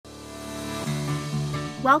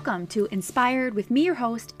Welcome to Inspired with me, your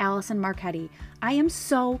host, Allison Marchetti. I am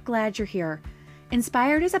so glad you're here.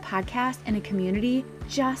 Inspired is a podcast and a community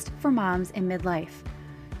just for moms in midlife.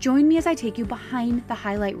 Join me as I take you behind the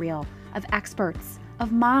highlight reel of experts,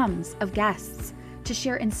 of moms, of guests, to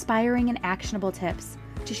share inspiring and actionable tips,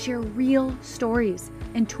 to share real stories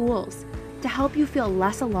and tools, to help you feel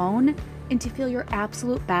less alone and to feel your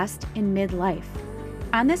absolute best in midlife.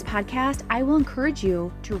 On this podcast, I will encourage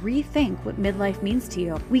you to rethink what midlife means to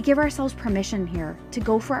you. We give ourselves permission here to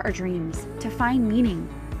go for our dreams, to find meaning,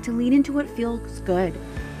 to lean into what feels good,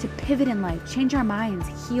 to pivot in life, change our minds,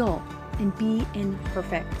 heal, and be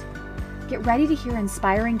imperfect. Get ready to hear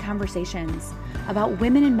inspiring conversations about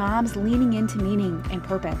women and moms leaning into meaning and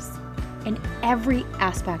purpose in every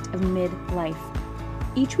aspect of midlife.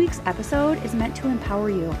 Each week's episode is meant to empower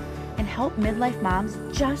you and help midlife moms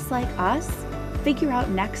just like us figure out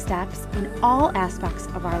next steps in all aspects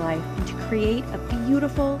of our life and to create a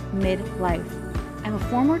beautiful midlife. I'm a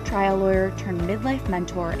former trial lawyer turned midlife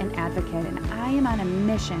mentor and advocate, and I am on a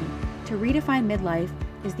mission to redefine midlife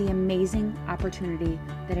as the amazing opportunity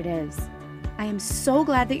that it is. I am so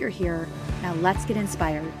glad that you're here. Now let's get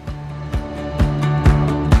inspired.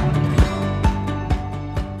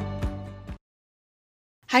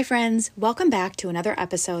 Hi friends, welcome back to another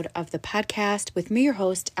episode of the podcast with me, your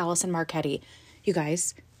host, Allison Marchetti. You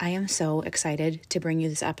guys, I am so excited to bring you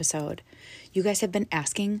this episode. You guys have been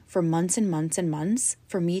asking for months and months and months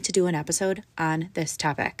for me to do an episode on this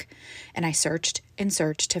topic. And I searched and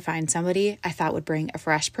searched to find somebody I thought would bring a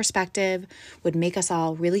fresh perspective, would make us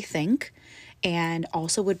all really think, and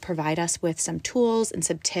also would provide us with some tools and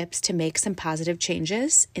some tips to make some positive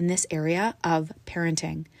changes in this area of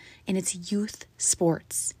parenting. And it's youth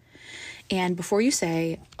sports. And before you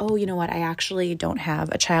say, oh, you know what, I actually don't have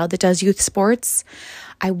a child that does youth sports,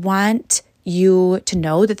 I want you to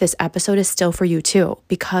know that this episode is still for you too,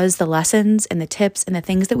 because the lessons and the tips and the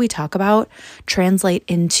things that we talk about translate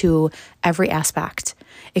into every aspect.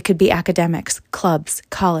 It could be academics, clubs,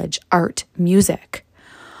 college, art, music,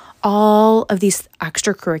 all of these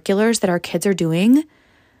extracurriculars that our kids are doing.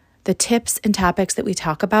 The tips and topics that we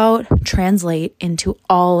talk about translate into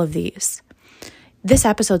all of these. This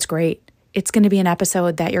episode's great. It's going to be an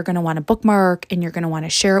episode that you're going to want to bookmark and you're going to want to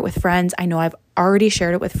share it with friends. I know I've already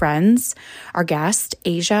shared it with friends. Our guest,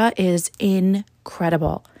 Asia, is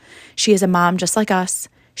incredible. She is a mom just like us.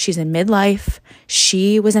 She's in midlife.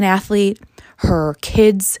 She was an athlete. Her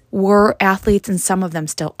kids were athletes and some of them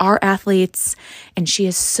still are athletes. And she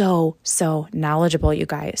is so knowledgeable, you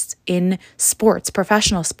guys, in sports,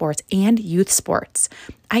 professional sports and youth sports.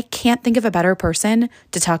 I can't think of a better person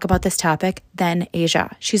to talk about this topic than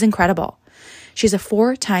Asia. She's incredible. She's a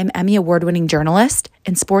 4-time Emmy Award-winning journalist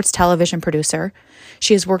and sports television producer.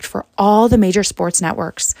 She has worked for all the major sports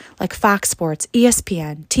networks like Fox Sports,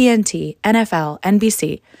 ESPN, TNT, NFL,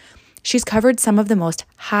 NBC. She's covered some of the most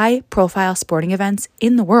high-profile sporting events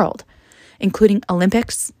in the world, including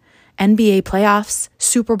Olympics, NBA playoffs,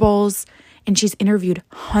 Super Bowls, and she's interviewed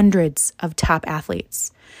hundreds of top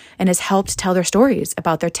athletes and has helped tell their stories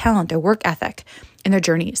about their talent, their work ethic, and their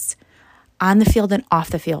journeys on the field and off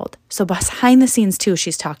the field. So behind the scenes too,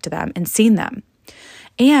 she's talked to them and seen them.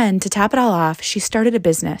 And to top it all off, she started a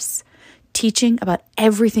business teaching about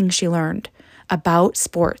everything she learned about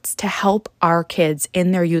sports to help our kids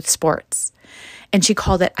in their youth sports. And she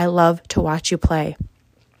called it, I Love to Watch You Play.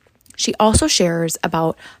 She also shares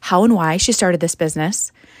about how and why she started this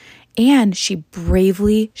business. And she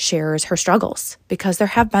bravely shares her struggles because there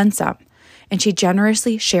have been some. And she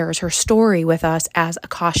generously shares her story with us as a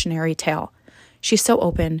cautionary tale. She's so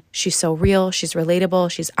open. She's so real. She's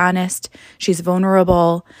relatable. She's honest. She's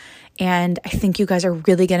vulnerable. And I think you guys are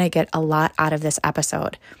really going to get a lot out of this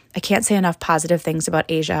episode. I can't say enough positive things about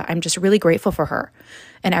Asia. I'm just really grateful for her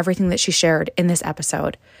and everything that she shared in this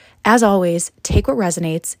episode. As always, take what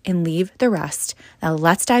resonates and leave the rest. Now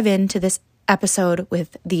let's dive into this episode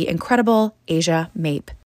with the incredible Asia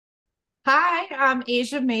MAPE. Hi, I'm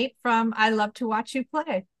Asia MAPE from I Love to Watch You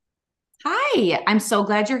Play. Hi, I'm so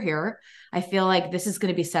glad you're here. I feel like this is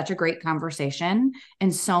going to be such a great conversation.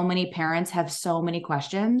 And so many parents have so many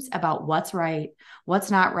questions about what's right,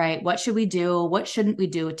 what's not right, what should we do, what shouldn't we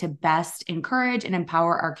do to best encourage and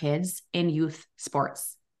empower our kids in youth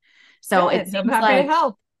sports. So Good. it seems I'm happy to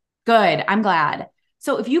help. good. I'm glad.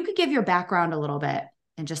 So if you could give your background a little bit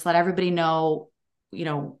and just let everybody know,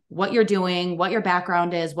 what you're doing, what your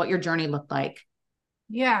background is, what your journey looked like.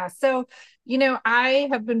 Yeah. So, I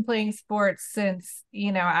have been playing sports since,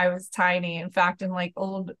 I was tiny. In fact, in like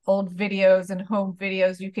old videos and home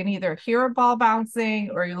videos, you can either hear a ball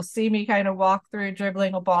bouncing or you'll see me kind of walk through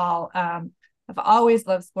dribbling a ball. I've always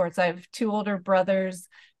loved sports. I have two older brothers,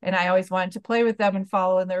 and I always wanted to play with them and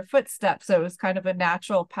follow in their footsteps. So it was kind of a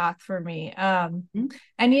natural path for me. Mhm.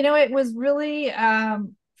 And it was really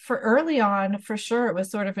for early on, for sure, it was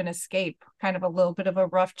sort of an escape, kind of a little bit of a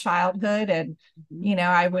rough childhood. And, Mhm.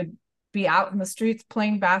 I would be out in the streets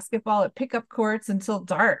playing basketball at pickup courts until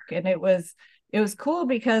dark. And it was cool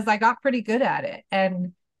because I got pretty good at it.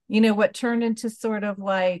 And, what turned into sort of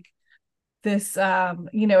like this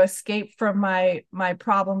escape from my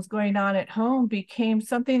problems going on at home became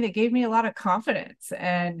something that gave me a lot of confidence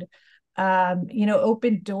and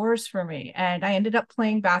opened doors for me. And I ended up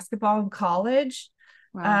playing basketball in college,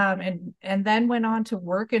 Wow. and then went on to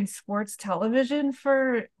work in sports television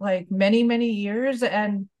for like many, many years.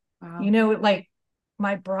 And Wow. like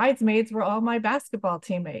my bridesmaids were all my basketball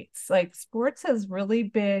teammates. Like sports has really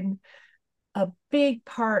been a big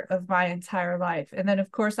part of my entire life. And then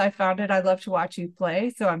of course I found it. I love to watch you play.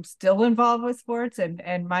 So I'm still involved with sports,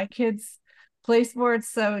 and my kids play sports.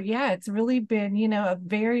 So yeah, it's really been, a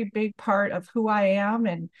very big part of who I am,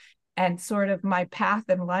 and sort of my path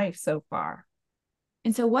in life so far.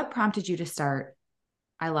 And so what prompted you to start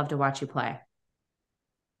I love to watch you play?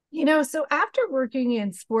 So after working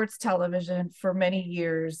in sports television for many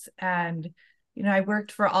years, and I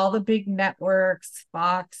worked for all the big networks,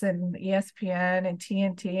 Fox and ESPN and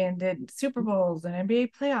TNT, and did Super Bowls and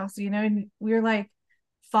NBA playoffs, and we're like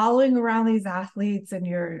following around these athletes, and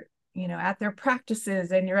you're, at their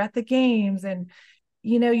practices, and you're at the games, and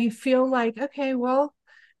you feel like, okay, well,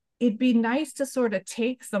 it'd be nice to sort of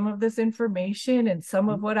take some of this information and some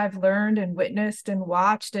of Mhm. what I've learned and witnessed and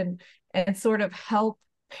watched, and sort of help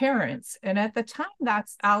parents. And at the time,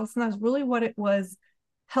 that's really what it was,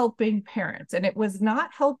 helping parents. And it was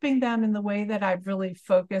not helping them in the way that I've really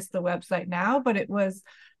focused the website now, but it was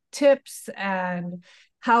tips and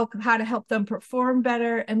how to help them perform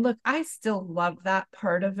better. And look, I still love that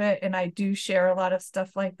part of it, and I do share a lot of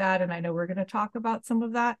stuff like that, and I know we're going to talk about some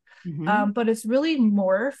of that. Mhm. But it's really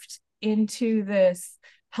morphed into this,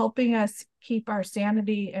 helping us keep our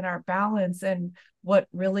sanity and our balance, and what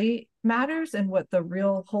really matters, and what the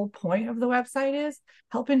real whole point of the website is,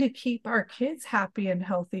 helping to keep our kids happy and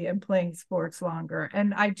healthy and playing sports longer.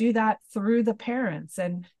 And I do that through the parents.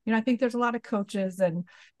 And I think there's a lot of coaches and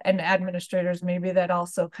administrators maybe that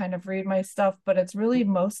also kind of read my stuff, but it's really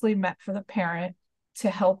mostly meant for the parent to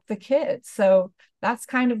help the kids. So that's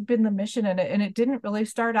kind of been the mission in it. And it didn't really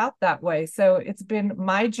start out that way. So it's been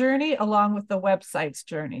my journey along with the website's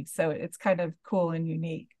journey. So it's kind of cool and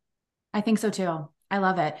unique. I think so too. I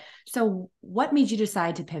love it. So what made you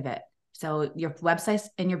decide to pivot? So your website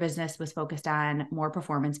and your business was focused on more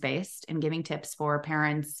performance based and giving tips for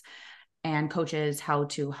parents and coaches how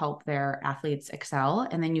to help their athletes excel.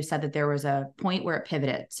 And then you said that there was a point where it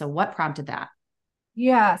pivoted. So what prompted that?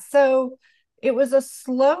 Yeah. So it was a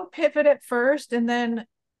slow pivot at first. And then,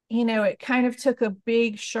 it kind of took a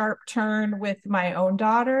big, sharp turn with my own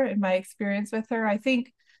daughter and my experience with her. I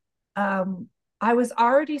think um, I was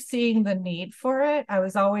already seeing the need for it. I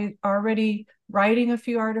was always already writing a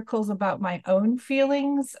few articles about my own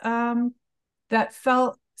feelings, that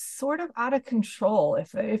felt sort of out of control.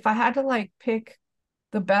 If I had to like pick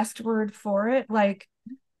the best word for it, like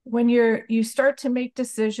when you start to make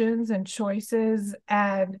decisions and choices,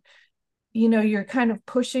 and you're kind of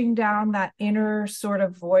pushing down that inner sort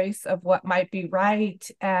of voice of what might be right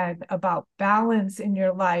and about balance in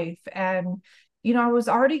your life. And I was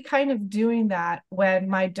already kind of doing that when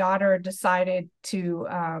my daughter decided to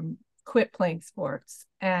quit playing sports.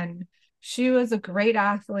 And she was a great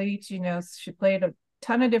athlete. She played a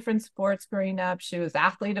ton of different sports growing up. She was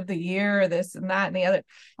athlete of the year, this and that and the other,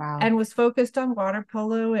 Wow. and was focused on water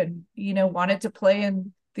polo, and wanted to play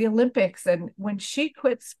in the Olympics. And when she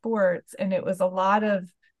quit sports, and it was a lot of,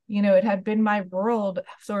 it had been my world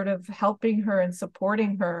sort of helping her and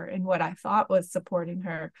supporting her in what I thought was supporting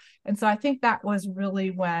her. And so I think that was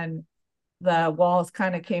really when the walls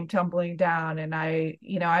kind of came tumbling down. And I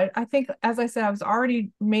think, as I said, I was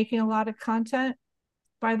already making a lot of content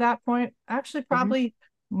by that point. Actually, Mhm. probably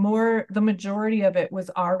more, the majority of it was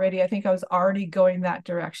already, I think I was already going that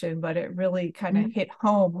direction, but it really kind of Mhm. hit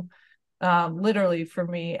home, literally for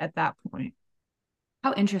me at that point.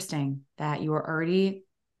 How interesting that you were already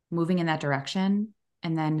moving in that direction.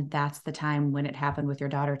 And then that's the time when it happened with your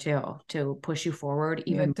daughter too, to push you forward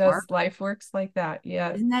Yeah, even more. does life works like that?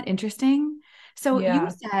 Yes. Isn't that interesting? So you Yeah.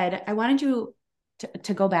 said, I wanted you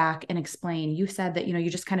to go back and explain. You said that, you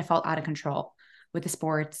just kind of felt out of control with the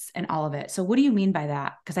sports and all of it. So what do you mean by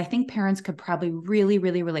that? Because I think parents could probably really,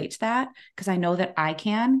 really relate to that because I know that I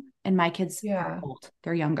can, and my kids are Yeah. old,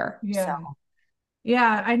 they're younger. So Yeah.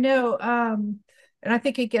 Yeah, I know. And I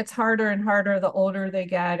think it gets harder and harder the older they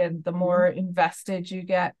get and the more invested you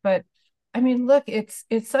get. But I mean, look, it's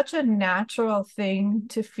such a natural thing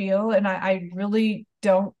to feel. And I really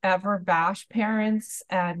don't ever bash parents.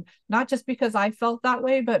 And not just because I felt that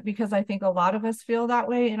way, but because I think a lot of us feel that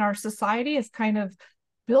way. And our society is kind of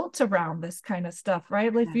built around this kind of stuff,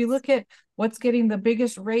 right? Like if you Yes. look at what's getting the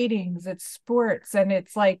biggest ratings, it's sports, and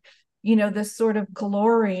it's like, this sort of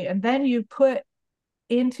glory. And then you put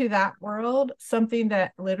into that world something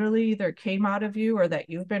that literally either came out of you or that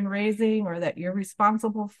you've been raising or that you're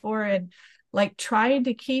responsible for. And like trying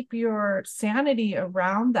to keep your sanity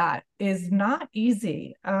around that is not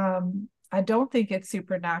easy. I don't think it's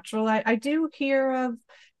supernatural. I do hear of,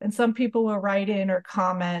 and some people will write in or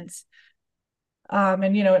comment, and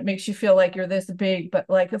it makes you feel like you're this big, but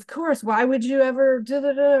like, of course, why would you ever do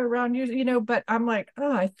that around you, but I'm like,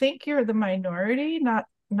 oh, I think you're the minority.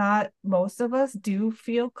 Not most of us do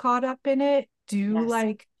feel caught up in it, do Yes.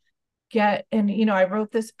 like get. And I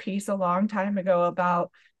wrote this piece a long time ago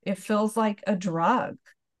about it feels like a drug.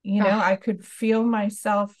 Ah, I could feel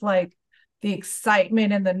myself like the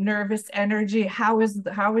excitement and the nervous energy. How is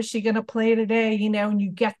she going to play today? And you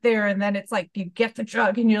get there and then it's like you get the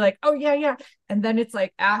drug and you're like, oh yeah, yeah. And then it's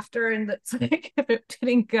like after, and it's like if it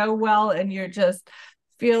didn't go well and you're just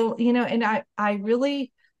feel, and I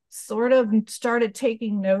really sort of started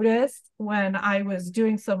taking notice when I was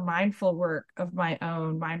doing some mindful work of my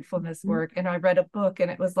own, mindfulness mhm, work. And I read a book and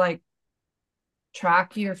it was like,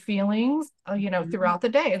 track your feelings, mhm, throughout the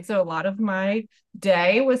day. And so a lot of my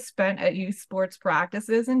day was spent at youth sports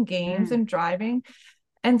practices and games mm, and driving.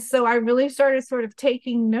 And so I really started sort of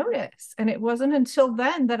taking notice. And it wasn't until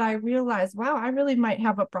then that I realized, wow, I really might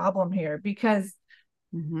have a problem here, because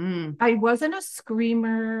mhm. I wasn't a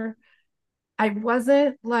screamer. I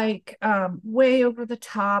wasn't like way over the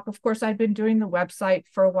top. Of course, I'd been doing the website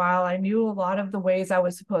for a while. I knew a lot of the ways I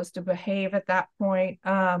was supposed to behave at that point.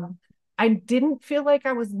 I didn't feel like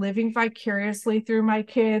I was living vicariously through my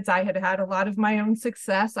kids. I had had a lot of my own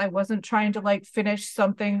success. I wasn't trying to like finish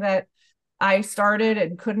something that I started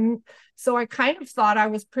and couldn't. So I kind of thought I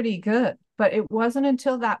was pretty good. But it wasn't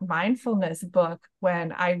until that mindfulness book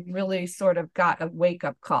when I really sort of got a wake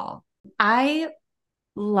up call. I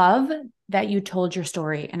love that you told your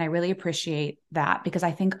story, and I really appreciate that because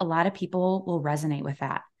I think a lot of people will resonate with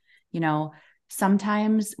that. You know,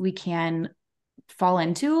 sometimes we can fall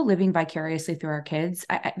into living vicariously through our kids.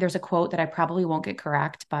 There's a quote that I probably won't get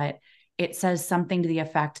correct, but it says something to the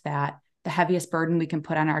effect that the heaviest burden we can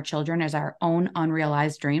put on our children is our own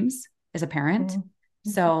unrealized dreams as a parent. Mhm.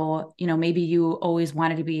 So, maybe you always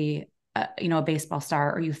wanted to be a baseball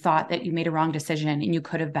star, or you thought that you made a wrong decision and you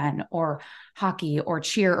could have been, or hockey or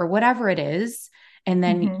cheer or whatever it is. And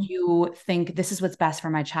then Mhm. you think this is what's best for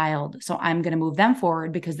my child. So I'm going to move them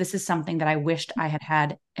forward because this is something that I wished I had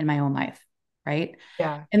had in my own life. Right.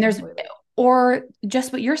 Yeah, And completely. or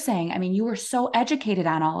just what you're saying. I mean, you were so educated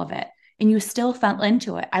on all of it and you still fell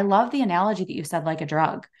into it. I love the analogy that you said, like a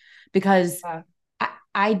drug, because Yeah.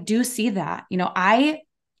 I do see that.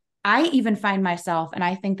 I even find myself, and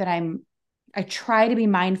I think that I try to be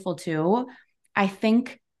mindful too. I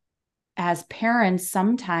think as parents,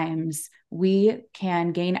 sometimes we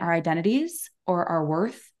can gain our identities or our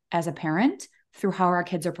worth as a parent through how our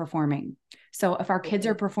kids are performing. So if our kids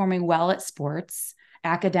are performing well at sports,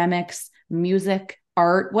 academics, music,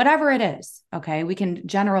 art, whatever it is, okay, we can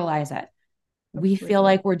generalize it. We feel Completely.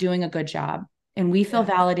 like we're doing a good job and we feel Yes.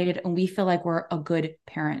 validated and we feel like we're a good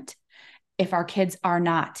parent. If our kids are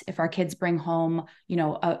not, if our kids bring home,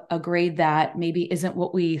 a grade that maybe isn't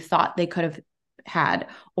what we thought they could have had,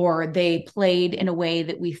 or they played in a way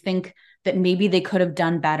that we think that maybe they could have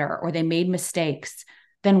done better, or they made mistakes,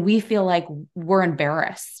 then we feel like we're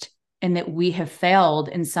embarrassed and that we have failed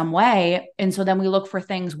in some way. And so then we look for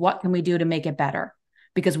things, what can we do to make it better?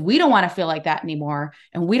 Because we don't want to feel like that anymore.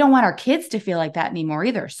 And we don't want our kids to feel like that anymore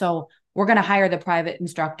either. So we're going to hire the private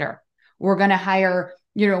instructor. We're going to hire,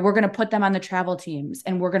 we're going to put them on the travel teams,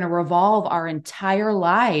 and we're going to revolve our entire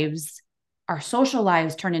lives. Our social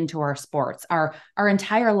lives turn into our sports. Our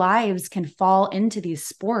entire lives can fall into these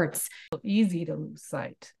sports. Easy to lose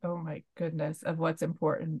sight, oh my goodness, of what's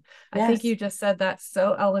important. I think Yes. you just said that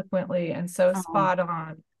so eloquently and so Um, spot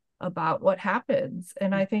on about what happens.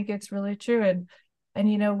 And I think it's really true. And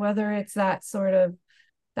whether it's that sort of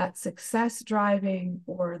that success driving,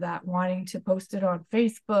 or that wanting to post it on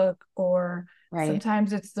Facebook, or right.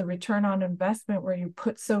 sometimes it's the return on investment where you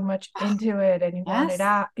put so much into it and you want it Yes.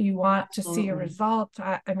 out, you want to see a Absolutely. result.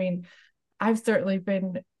 I mean, I've certainly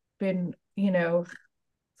been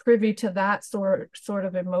privy to that sort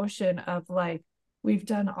of emotion of like, we've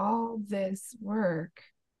done all this work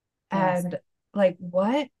Yes. and like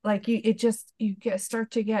what? Like it just,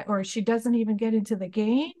 start to get, or she doesn't even get into the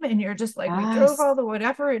game. And you're just like, we drove Yes. all the,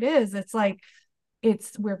 whatever it is. It's like,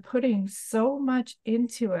 we're putting so much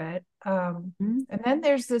into it. Mhm. And then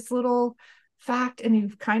there's this little fact, and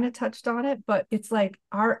you've kind of touched on it, but it's like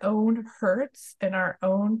our own hurts and our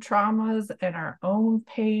own traumas and our own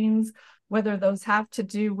pains, whether those have to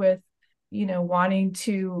do with, wanting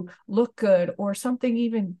to look good, or something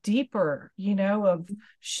even deeper, of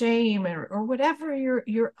shame, or whatever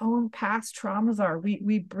your own past traumas are.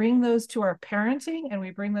 We bring those to our parenting, and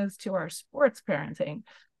we bring those to our sports parenting.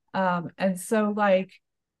 And so, like,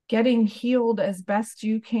 getting healed as best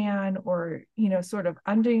you can, or sort of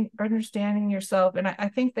understanding yourself. And I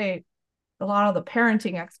think a lot of the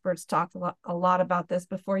parenting experts talk a lot about this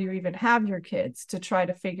before you even have your kids, to try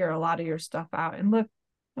to figure a lot of your stuff out. And look,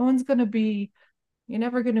 no one's going to be you're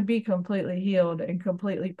never going to be completely healed and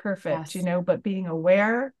completely perfect, Yes. but being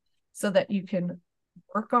aware so that you can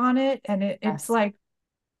work on it. And it's Yes. like,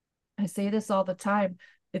 I say this all the time.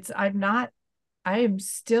 I am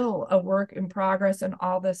still a work in progress and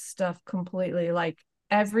all this stuff completely. Like,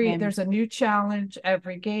 Same. there's a new challenge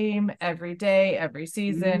every game, every day, every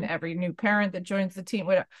season, Mhm. every new parent that joins the team,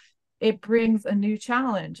 whatever. It brings a new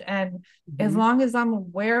challenge. And as Mhm. long as I'm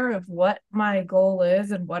aware of what my goal is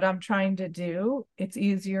and what I'm trying to do, it's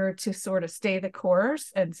easier to sort of stay the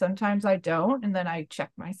course. And sometimes I don't, and then I check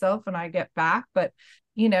myself and I get back. But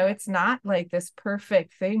it's not like this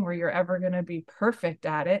perfect thing where you're ever going to be perfect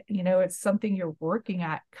at it. It's something you're working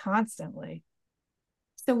at constantly.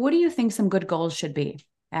 So, what do you think some good goals should be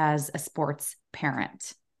as a sports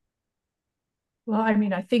parent? Well, I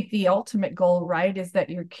mean, I think the ultimate goal, right, is that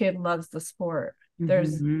your kid loves the sport. Hmm.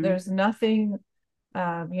 There's nothing,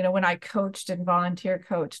 when I coached and volunteer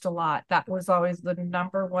coached a lot, that was always the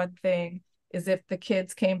number one thing, is if the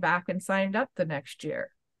kids came back and signed up the next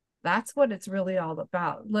year. That's what it's really all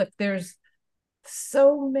about. Look, there's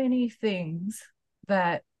so many things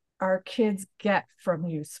that our kids get from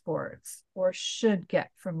youth sports, or should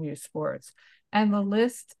get from youth sports. And the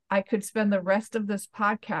list, I could spend the rest of this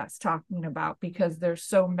podcast talking about, because there's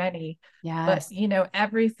so many. But Yes.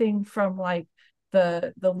 everything from, like,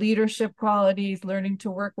 the leadership qualities, learning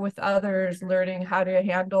to work with others, learning how to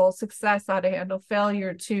handle success, how to handle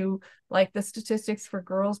failure, to, like, the statistics for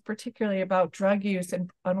girls, particularly about drug use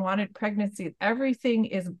and unwanted pregnancy. Everything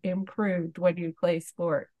is improved when you play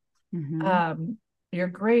sport. Hmm. um your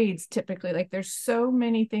grades, typically, like, there's so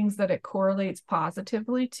many things that it correlates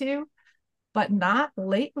positively to, but not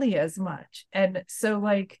lately as much. And so,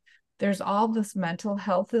 like, there's all this mental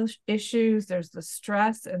health issues, there's the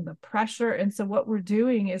stress and the pressure. And so what we're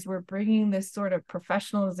doing is we're bringing this sort of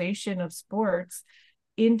professionalization of sports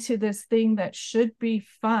into this thing that should be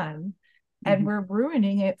fun, and Hmm. we're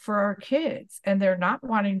ruining it for our kids, and they're not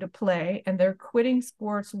wanting to play, and they're quitting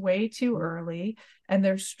sports way too early, and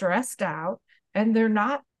they're stressed out, and they're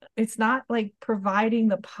not it's not, like, providing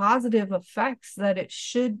the positive effects that it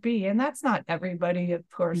should be. And that's not everybody, of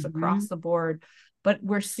course, Hmm. across the board, but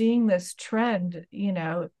we're seeing this trend,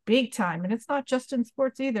 big time. And it's not just in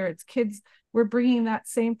sports either. It's kids. We're bringing that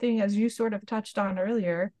same thing, as you sort of touched on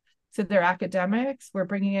earlier, to their academics. We're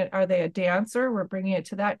bringing it, are they a dancer? We're bringing it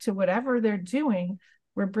to that, to whatever they're doing.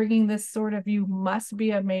 We're bringing this sort of, you must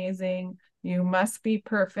be amazing, you must be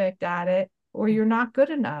perfect at it, or you're not good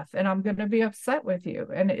enough, and I'm going to be upset with you.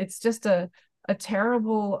 And it's just a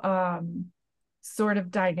terrible sort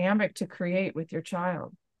of dynamic to create with your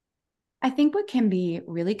child. I think what can be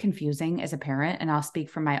really confusing as a parent, and I'll speak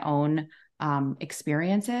from my own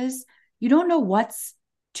experiences, you don't know what's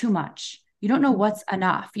too much. You don't know what's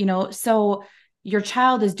enough, So your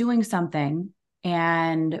child is doing something,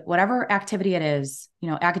 and whatever activity it is,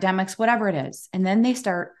 academics, whatever it is, and then they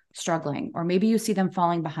start struggling, or maybe you see them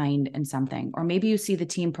falling behind in something, or maybe you see the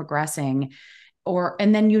team progressing,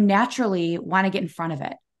 and then you naturally want to get in front of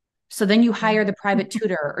it. So then you hire the private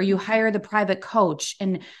tutor, or you hire the private coach,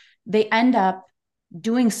 and they end up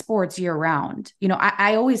doing sports year round.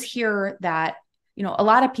 I always hear that, a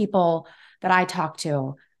lot of people that I talk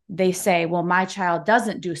to, they say, well, my child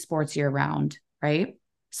doesn't do sports year round, right?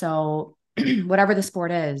 So whatever the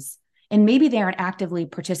sport is, and maybe they aren't actively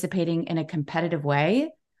participating in a competitive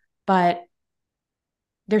way, but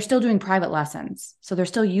they're still doing private lessons. So they're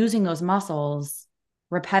still using those muscles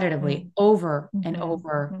repetitively over and Mm-hmm.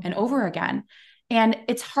 over and Mm-hmm. over again. And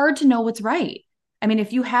it's hard to know what's right. I mean,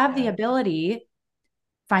 if you have the Yeah. ability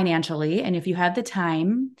financially and if you have the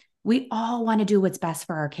time, we all want to do what's best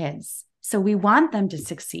for our kids. So we want them to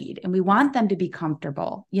succeed and we want them to be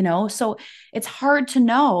comfortable. So it's hard to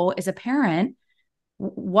know as a parent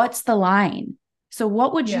what's the line. So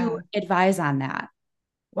what would you Yeah. advise on that?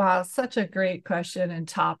 Wow, such a great question and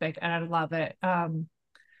topic, and I love it.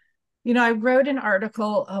 I wrote an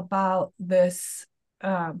article about this,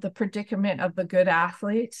 the predicament of the good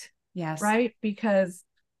athlete, Yes. right? Because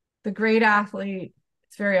the great athlete,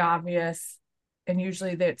 it's very obvious, and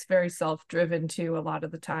usually it's very self-driven too, a lot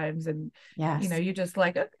of the times. And Yes. you just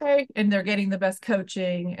like, okay, and they're getting the best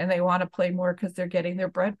coaching, and they want to play more because they're getting their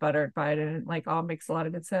bread buttered by it, and it like all makes a lot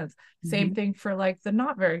of good sense. Same Mm-hmm. thing for like the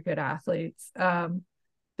not very good athletes.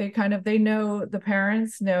 They know, the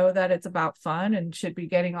parents know that it's about fun and should be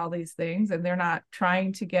getting all these things, and they're not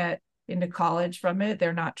trying to get into college from it.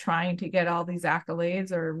 They're not trying to get all these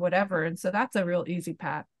accolades or whatever. And so that's a real easy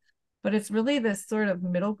path. But it's really this sort of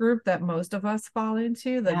middle group that most of us fall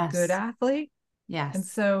into, the good Yes. athlete. And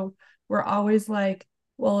Yes. so we're always like,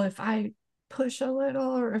 well, if I push a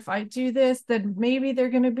little or if I do this, then maybe they're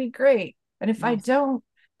going to be great. And if I Yes. don't,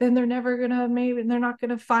 then they're never going to, maybe they're not going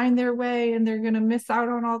to find their way, and they're going to miss out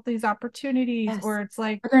on all these opportunities. Yes. Or it's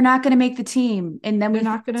like, Or they're not going to make the team. And then they're we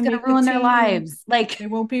think not going to it's going to make the ruin their team. lives. Like, They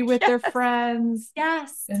won't be with yes. their friends,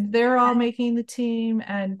 Yes. and they're all Yes. making the team.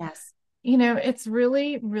 And Yes. it's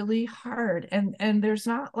really really hard, and there's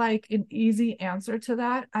not like an easy answer to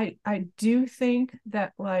that. I do think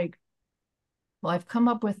that, like, well, I've come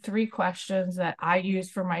up with three questions that I use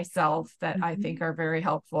for myself that I think Mm-hmm. are very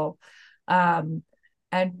helpful. um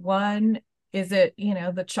and one is, it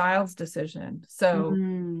the child's decision. So,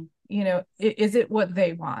 Mm-hmm. is it what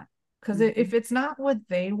they want? Because Mm-hmm. if it's not what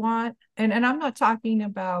they want, and I'm not talking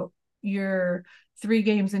about your 3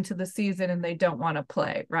 games into the season and they don't want to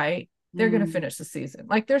play, right? They're going to finish the season.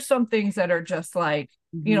 Like, there's some things that are just like,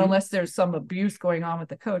 Mm-hmm. unless there's some abuse going on with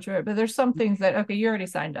the coach, right? But there's some things that, okay, you already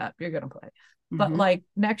signed up, you're going to play. But Mm-hmm. like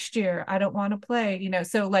next year, I don't want to play,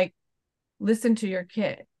 so like, listen to your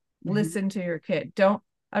kid. Mm-hmm. Listen to your kid. Don't,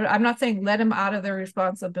 I'm not saying let them out of their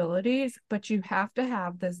responsibilities, but you have to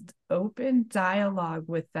have this open dialogue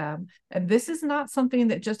with them. And this is not something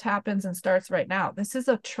that just happens and starts right now. This is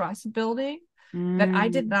a trust building that I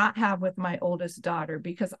did Mm-hmm. not have with my oldest daughter,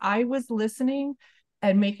 because I was listening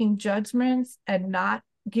and making judgments and not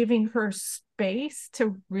giving her space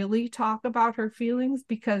to really talk about her feelings,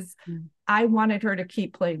 because I wanted her to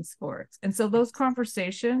keep playing sports. And so those Yes.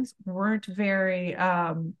 conversations weren't very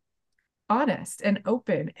honest and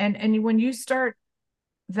open. And when you start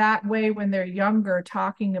that way when they're younger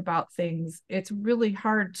talking about things, it's really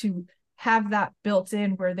hard to have that built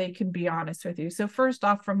in where they can be honest with you. So first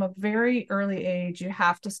off, from a very early age, you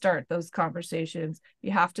have to start those conversations.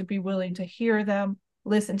 You have to be willing to hear them,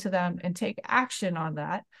 listen to them, and take action on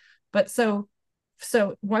that. But so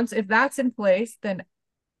once, if that's in place, then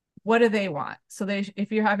what do they want? So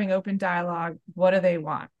if you're having open dialogue, what do they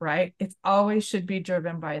want, right? It's always should be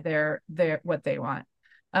driven by their what they want.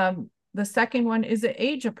 The second one is it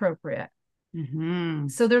age appropriate? Mm-hmm.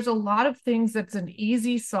 So there's a lot of things that's an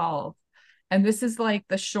easy solve. And this is like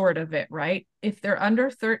the short of it, right? If they're under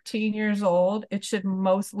 13 years old, it should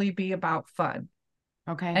mostly be about fun.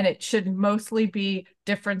 Okay. And it should mostly be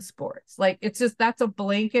different sports. Like, it's just, that's a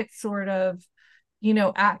blanket sort of,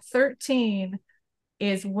 at 13,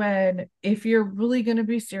 is when, if you're really going to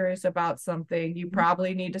be serious about something, you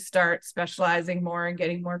probably need to start specializing more and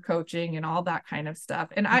getting more coaching and all that kind of stuff.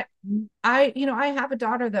 And Mm-hmm. I have a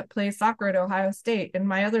daughter that plays soccer at Ohio State, and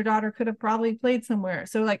my other daughter could have probably played somewhere.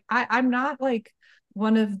 So like, I'm not like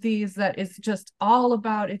one of these that is just all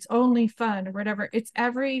about it's only fun or whatever. It's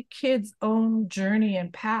every kid's own journey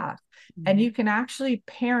and path. And Mm-hmm. you can actually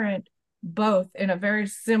parent both in a very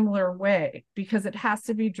similar way, because it has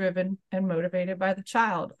to be driven and motivated by the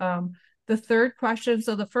child. The third question,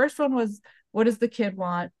 so the first one was, what does the kid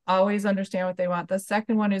want? Always understand what they want. The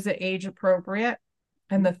second one, is it age appropriate?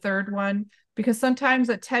 And the third one, because sometimes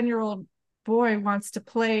a 10-year-old boy wants to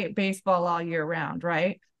play baseball all year round,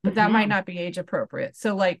 right? But that might Mm-hmm. not be age appropriate.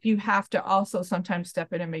 So like, you have to also sometimes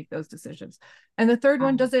step in and make those decisions. And the third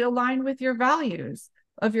one, does it align with your values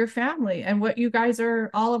of your family and what you guys are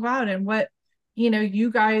all about, and what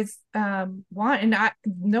you guys want? And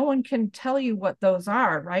no one can tell you what those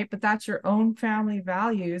are, right? But that's your own family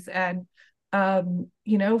values. And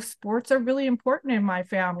sports are really important in my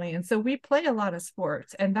family, and so we play a lot of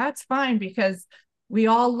sports, and that's fine because we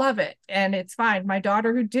all love it, and it's fine. My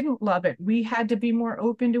daughter, who didn't love it, we had to be more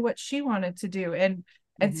open to what she wanted to do, and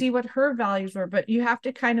Mm-hmm. see what her values were. But you have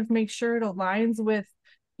to kind of make sure it aligns with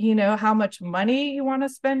how much money you want to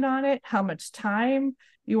spend on it, how much time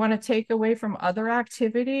you want to take away from other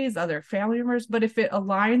activities, other family members. But if it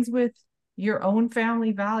aligns with your own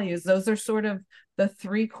family values, those are sort of the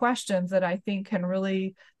three questions that I think can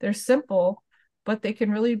really, they're simple, but they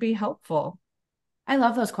can really be helpful. I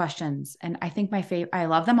love those questions. And I think my favorite, I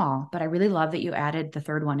love them all, but I really love that you added the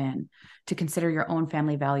third one in to consider your own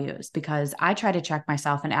family values, because I try to check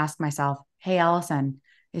myself and ask myself, hey, Allison,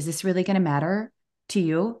 is this really going to matter to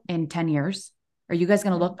you in 10 years? Are you guys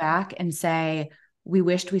going to look back and say, we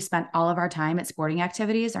wished we spent all of our time at sporting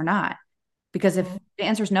activities or not? Because if Mhm. the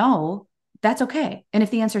answer is no, that's okay. And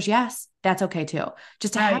if the answer is yes, that's okay too.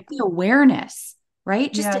 Just to have Right. the awareness,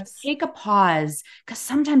 right? Just to Yes. take a pause, because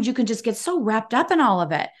sometimes you can just get so wrapped up in all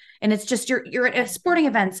of it. And it's just you're at sporting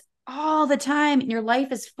events all the time and your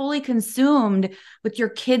life is fully consumed with your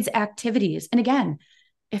kids' activities. And again,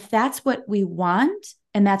 if that's what we want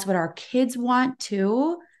and that's what our kids want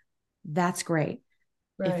too, that's great.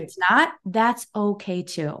 If Right. it's not, that's okay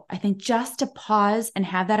too. I think just to pause and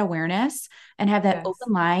have that awareness and have that Yes.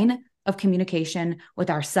 open line of communication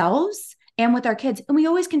with ourselves and with our kids. And we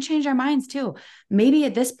always can change our minds too. Maybe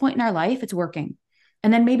at this point in our life, it's working.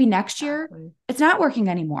 And then maybe next year, Exactly. it's not working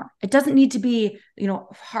anymore. It doesn't need to be,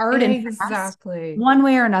 hard and fast Exactly. one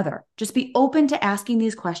way or another. Just be open to asking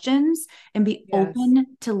these questions and be Yes.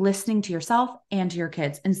 open to listening to yourself and to your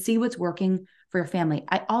kids and see what's working for your family.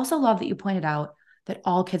 I also love that you pointed out that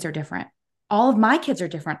all kids are different. All of my kids are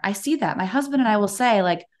different. I see that. My husband and I will say,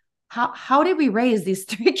 like, how did we raise these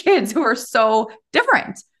three kids who are so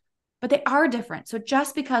different? But they are different. So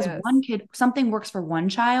just because one Yes. kid, something works for one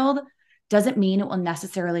child, doesn't mean it will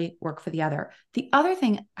necessarily work for the other. The other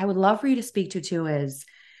thing I would love for you to speak to too is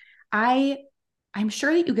I I'm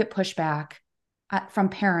sure that you get pushback from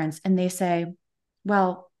parents and they say,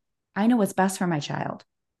 well, I know what's best for my child.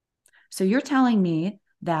 So you're telling me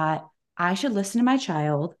that I should listen to my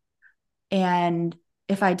child. And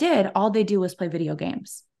if I did, all they do was play video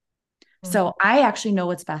games. Mhm. So I actually know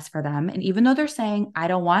what's best for them. And even though they're saying, I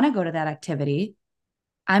don't want to go to that activity,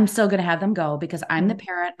 I'm still going to have them go because I'm the Mhm.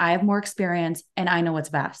 parent, I have more experience, and I know what's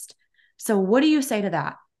best. So what do you say to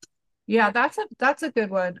that? Yeah, that's a good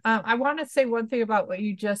one. I want to say one thing about what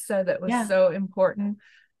you just said that was Yeah. so important.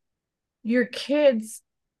 Your kids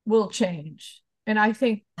will change, and I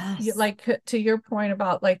think, Yes. like to your point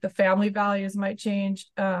about like the family values might change.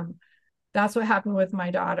 That's what happened with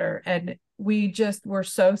my daughter, and we just were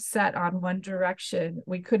so set on one direction,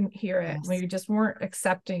 we couldn't hear it. Yes. We just weren't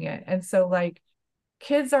accepting it, and so like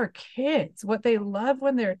kids are kids. What they love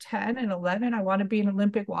when they're 10 and 11, I want to be an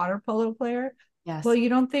Olympic water polo player. Well, Yes. you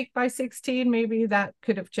don't think by 16 maybe that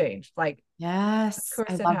could have changed? Like, of Yes. I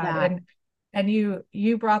course it love had. that. And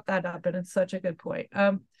you brought that up, and it's such a good point.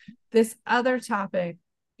 This other topic,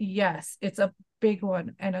 yes, it's a big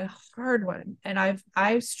one and a hard one. And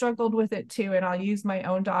I've struggled with it too. And I'll use my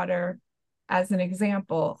own daughter as an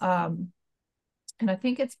example. And I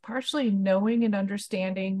think it's partially knowing and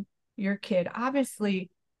understanding your kid. Obviously,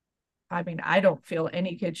 I mean, I don't feel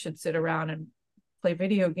any kid should sit around and play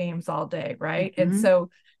video games all day, right? And Hmm. so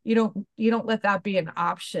you don't let that be an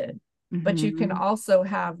option. But you can Hmm. also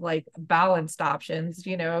have like balanced options,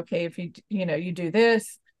 okay, if you do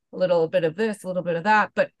this, a little bit of this, a little bit of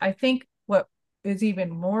that. But I think what is even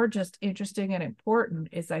more just interesting and important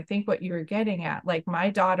is I think what you were getting at. Like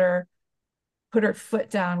my daughter put her foot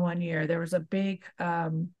down one year. There was a big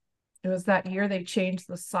it was that year they changed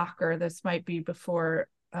the soccer. This might be before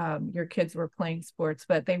your kids were playing sports,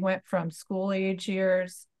 but they went from school age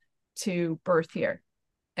years to birth year.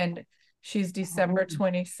 And she's December Oh.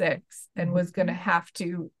 26th and was going to Hmm. have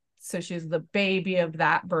to, so she's the baby of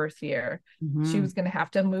that birth year. She Hmm. was going to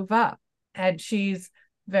have to move up. And she's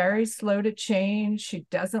very slow to change. She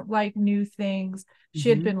doesn't like new things. She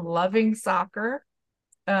had Hmm. been loving soccer.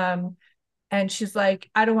 Um, and she's like,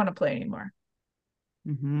 I don't want to play anymore.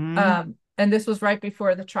 Hmm. And this was right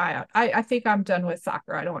before the tryout. I think I'm done with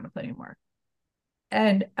soccer. I don't want to play anymore.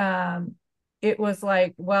 And it was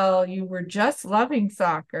like, well, you were just loving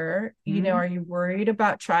soccer. Hmm. Are you worried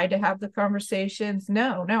about trying to have the conversations?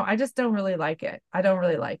 No, no, I just don't really like it. I don't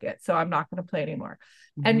really like it. So I'm not going to play anymore.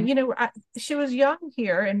 Hmm. And, she was young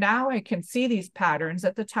here, and now I can see these patterns.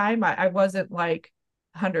 At the time, I wasn't like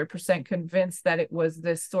 100% convinced that it was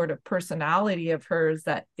this sort of personality of hers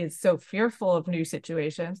that is so fearful of new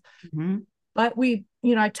situations. Hmm. But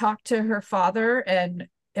I talked to her father, and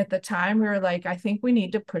at the time we were like, I think we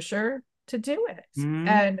need to push her to do it. Hmm.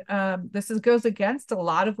 And goes against a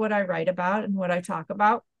lot of what I write about and what I talk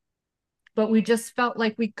about. But we just felt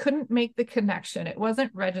like we couldn't make the connection. It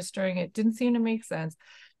wasn't registering. It didn't seem to make sense.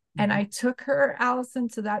 And I took her, Allison,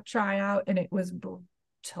 to that tryout, and it was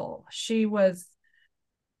brutal. She was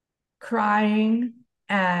crying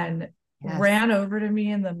and Yes. ran over to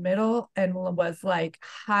me in the middle and was like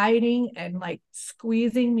hiding and like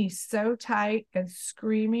squeezing me so tight and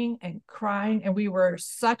screaming and crying. And we were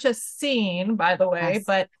such a scene, by the way, Yes.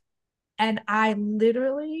 but And I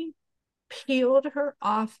literally peeled her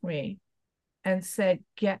off me and said,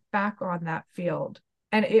 get back on that field.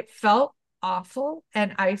 And it felt awful.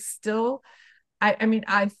 And I mean,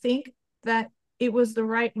 I think that it was the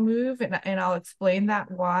right move, and I'll explain that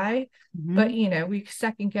why. But Mm-hmm. we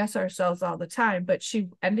second guess ourselves all the time. But she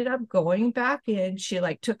ended up going back in. She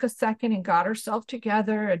like took a second and got herself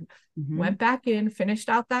together and Mm-hmm. went back in, finished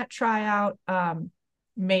out that tryout,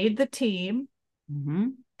 made the team. Mm-hmm.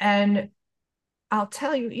 And I'll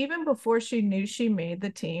tell you, even before she knew she made the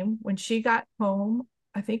team, when she got home,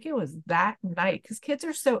 I think it was that night, because kids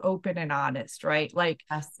are so open and honest, right? Like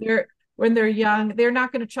Yes. they're when they're young, they're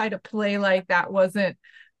not going to try to play like that wasn't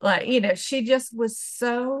like, she just was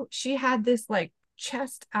she had this like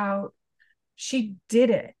chest out. She did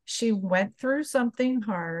it. She went through something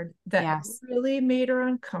hard that Yes. really made her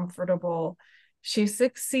uncomfortable. She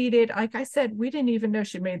succeeded. Like I said, we didn't even know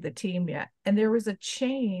she made the team yet. And there was a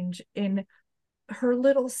change in her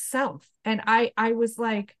little self. And I was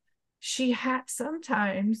like, she had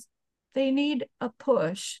sometimes they need a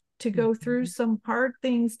push to go through Mm-hmm. some hard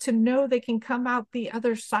things to know they can come out the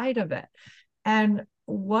other side of it. And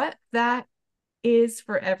what that is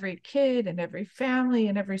for every kid and every family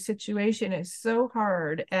and every situation is so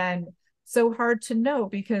hard, and so hard to know,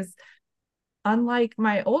 because unlike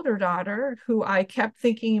my older daughter, who I kept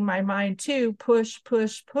thinking in my mind too, push,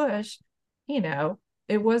 push, push, you know,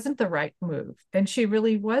 it wasn't the right move. And she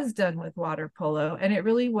really was done with water polo, and it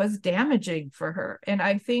really was damaging for her. And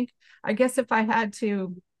I guess if I had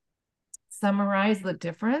to summarize the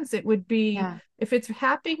difference, it would be, Yeah. if it's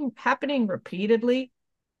happening repeatedly,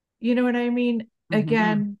 you know what I mean? Mm-hmm.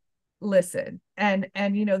 Again, listen. And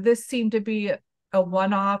this seemed to be a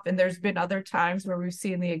one-off, and there's been other times where we've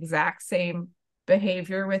seen the exact same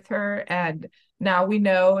behavior with her, and now we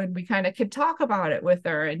know, and we kind of can talk about it with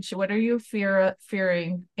her. And what are you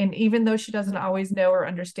fearing? And even though she doesn't always know or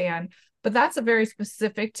understand, but that's a very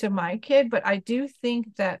specific to my kid. But I do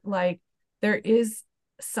think that like there is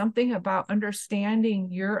something about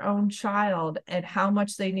understanding your own child and how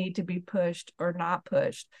much they need to be pushed or not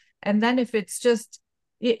pushed. And then if it's just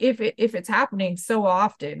if it's happening so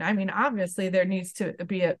often, I mean, obviously there needs to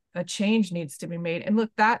be a change needs to be made. And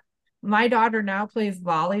look, that my daughter now plays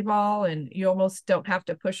volleyball, and you almost don't have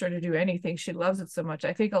to push her to do anything. She loves it so much.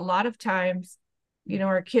 I think a lot of times,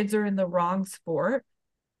 our kids are in the wrong sport,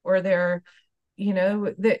 or there's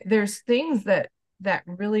things that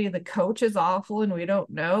really the coach is awful and we don't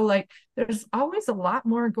know. Like there's always a lot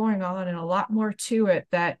more going on and a lot more to it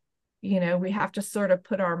that we have to sort of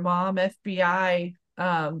put our mom FBI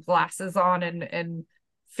glasses on and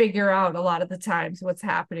figure out a lot of the times what's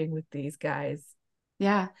happening with these guys.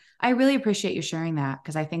 Yeah, I really appreciate you sharing that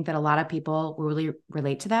because I think that a lot of people will really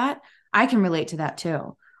relate to that. I can relate to that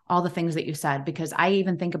too, all the things that you said, because I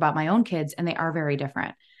even think about my own kids and they are very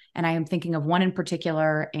different. And I am thinking of one in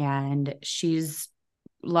particular, and she's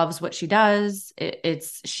loves what she does.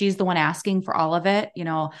 She's the one asking for all of it.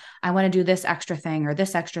 I want to do this extra thing or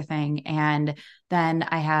this extra thing. And then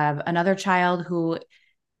I have another child who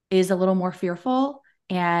is a little more fearful.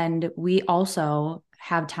 And we also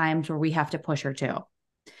have times where we have to push her too.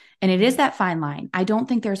 And it is that fine line. I don't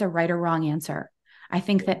think there's a right or wrong answer. I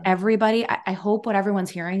think that Yeah. everybody, I hope what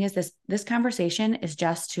everyone's hearing is this conversation is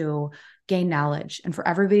just to gain knowledge and for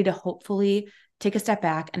everybody to hopefully take a step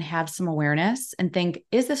back and have some awareness and think,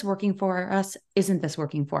 is this working for us? Isn't this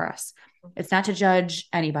working for us? It's not to judge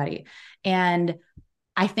anybody. And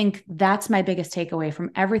I think that's my biggest takeaway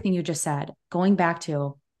from everything you just said, going back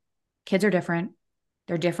to kids are different.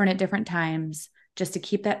 They're different at different times, just to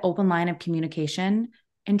keep that open line of communication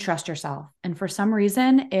and trust yourself. And for some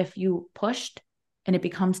reason, if you pushed and it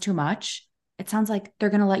becomes too much, it sounds like they're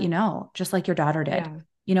going to let you know, just like your daughter did.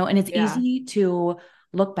 Yeah. And it's Yeah. easy to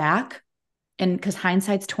look back and because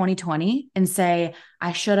hindsight's 2020 and say,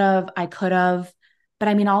 I should have, I could have. But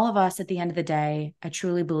I mean, all of us at the end of the day, I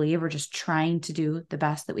truly believe we're just trying to do the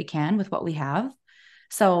best that we can with what we have.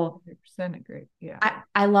 So 100% agree. Yeah.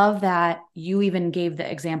 I love that you even gave the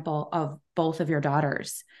example of both of your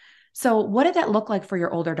daughters. So, what did that look like for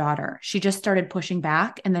your older daughter? She just started pushing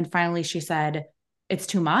back and then finally she said, it's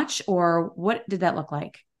too much, or what did that look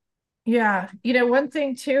like? Yeah. One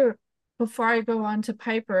thing too, before I go on to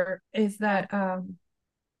Piper, is that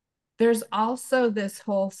there's also this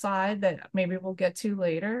whole side that maybe we'll get to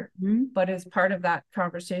later, Mhm. but is part of that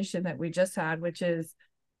conversation that we just had, which is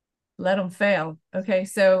let them fail. Okay.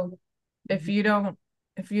 So if you Mhm. don't,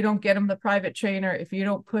 if you don't get them the private trainer, if you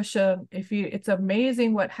don't push them, it's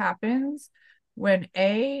amazing what happens when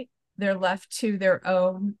they're left to their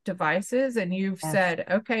own devices and you've Yes. said,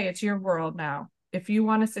 okay, it's your world now. If you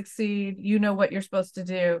want to succeed, you know what you're supposed to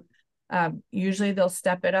do. Usually they'll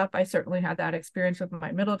step it up. I certainly had that experience with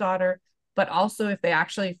my middle daughter, but also if they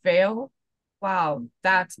actually fail, wow,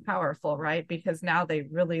 that's powerful, right? Because now they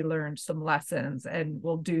really learned some lessons and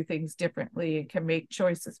will do things differently and can make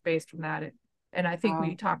choices based on that. And I think we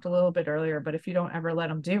Wow. talked a little bit earlier, but if you don't ever let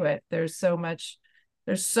them do it, there's so much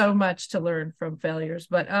to learn from failures.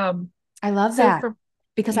 But I love so that for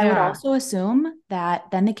because I would yeah, also assume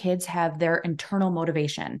that then the kids have their internal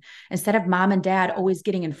motivation instead of mom and dad yeah, always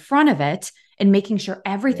getting in front of it and making sure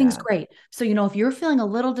everything's yeah, great. So, if you're feeling a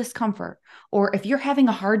little discomfort or if you're having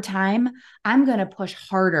a hard time, I'm going to push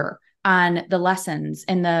harder on the lessons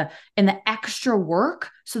and the extra work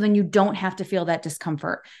so then you don't have to feel that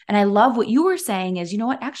discomfort. And I love what you were saying is,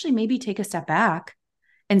 actually maybe take a step back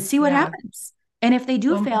and see what yeah. happens. And if they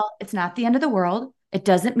do Well, fail, it's not the end of the world. It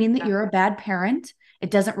doesn't mean that yeah, you're a bad parent. It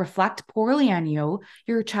doesn't reflect poorly on you.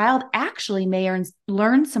 Your child actually may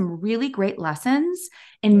learn some really great lessons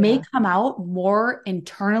and may yeah, come out more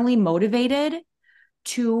internally motivated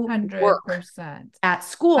to work 100%, at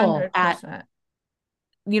school, at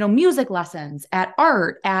 100%. music lessons, at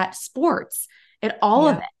art, at sports, at all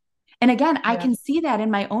of Yeah, it. And again, I yeah, can see that in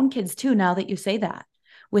my own kids too, now that you say that.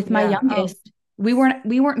 With my yeah. Oh, youngest, we weren't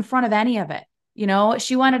in front of any of it.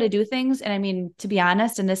 She wanted to do things. And I mean, to be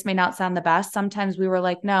honest, and this may not sound the best, sometimes we were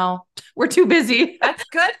like, no, we're too busy that's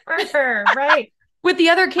good for her, right? with the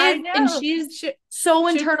other I kids. And know. she's so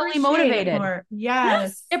Should internally appreciate it motivated. more.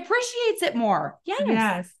 Yes. Yes. Appreciates it more. Yes.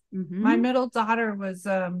 Yes. My Mm-hmm. middle daughter was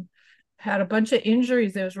had a bunch of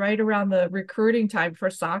injuries. It was right around the recruiting time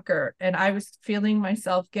for soccer. And I was feeling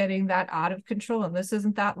myself getting that out of control. And this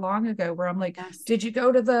isn't that long ago where I'm like, Yes. did you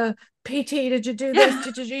go to the PT? Did you do this? Yeah.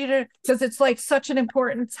 Did you do it? Because it's like such an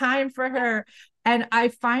important time for her. And I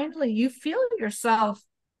finally, you feel yourself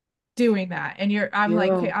doing that. And I'm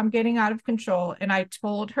like, okay, You. I'm getting out of control. And I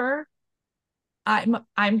told her,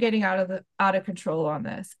 I'm getting out of control on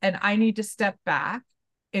this and I need to step back.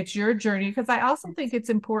 It's your journey because I also think it's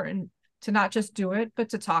important to not just do it but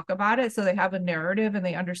to talk about it so they have a narrative and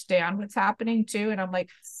they understand what's happening too. And I'm like,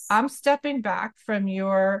 I'm stepping back from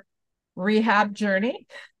your rehab journey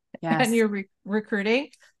and Yes. your recruiting,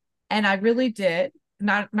 and I really did.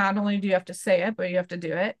 Not only do you have to say it but you have to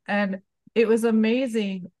do it. And it was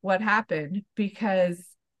amazing what happened because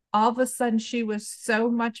all of a sudden she was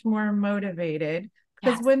so much more motivated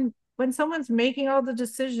because Yes. when someone's making all the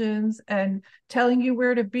decisions and telling you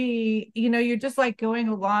where to be, you're just like going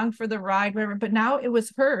along for the ride, whatever. But now it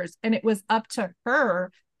was hers and it was up to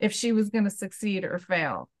her if she was going to succeed or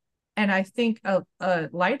fail. And I think a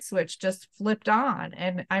light switch just flipped on.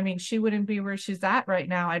 And I mean, she wouldn't be where she's at right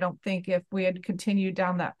now, I don't think, if we had continued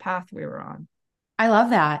down that path we were on. I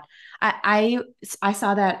love that. I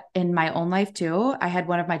saw that in my own life too. I had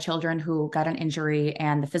one of my children who got an injury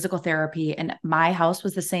and the physical therapy, and my house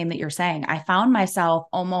was the same that you're saying. I found myself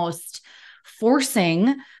almost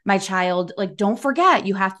forcing my child, like, don't forget,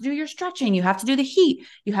 you have to do your stretching, you have to do the heat,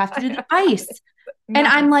 you have to do the ice. And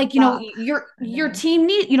I'm like, Non-stop. I your know. team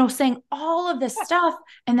need, saying all of this stuff.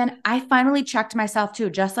 And then I finally checked myself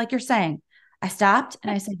too, just like you're saying. I stopped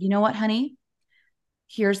and I said, you know what, honey?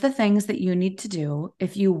 Here's the things that you need to do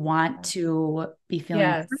if you want to be feeling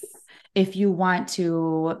Yes. free, if you want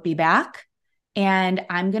to be back. And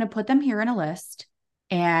I'm going to put them here in a list.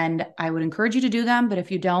 And I would encourage you to do them. But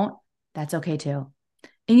if you don't, that's okay too.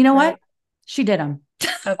 And you know what? Right. She did them.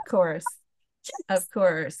 Of course. Of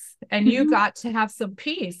course. And you Mhm. got to have some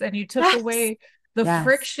peace and you took Yes. away the Yes.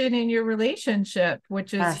 friction in your relationship,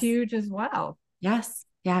 which is Yes. huge as well. Yes.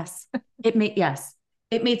 Yes. Yes.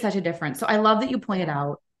 It made such a difference. So I love that you pointed Yeah.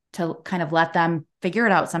 out to kind of let them figure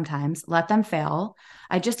it out sometimes, let them fail.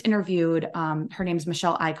 I just interviewed, her name's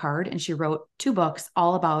Michelle Icard, and she wrote 2 books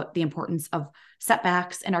all about the importance of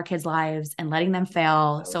setbacks in our kids' lives and letting them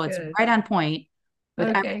fail. Oh, So it's good. right on point with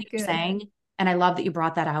Okay, everything you're good. saying. And I love that you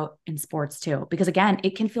brought that out in sports too, because again,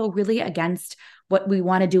 it can feel really against what we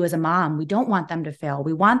want to do as a mom. We don't want them to fail.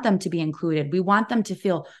 We want them to be included. We want them to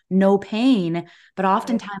feel no pain, but Right.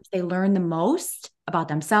 oftentimes they learn the most about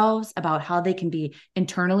themselves, about how they can be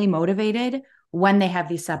internally motivated when they have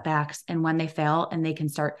these setbacks and when they fail, and they can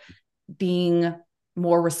start being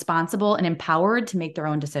more responsible and empowered to make their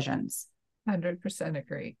own decisions. 100%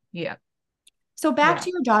 agree. Yeah. So back Yeah. to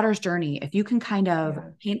your daughter's journey, if you can kind of Yeah.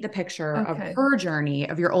 paint the picture of Okay. her journey,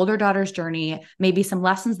 of your older daughter's journey, maybe some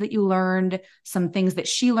lessons that you learned, some things that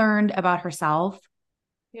she learned about herself.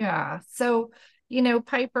 Yeah. So,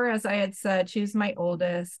 Piper, as I had said, she's my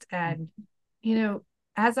oldest. And,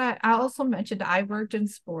 as I also mentioned, I worked in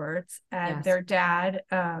sports and Yes. their dad,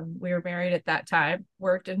 we were married at that time,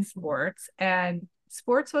 worked in sports, and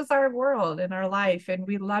sports was our world and our life and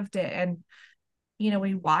we loved it. And,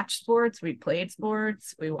 we watched sports, we played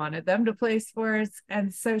sports, we wanted them to play sports.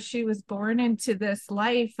 And so she was born into this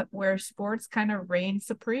life where sports kind of reigned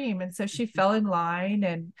supreme. And so she fell in line,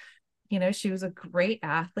 and she was a great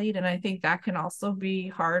athlete. And I think that can also be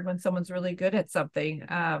hard when someone's really good at something,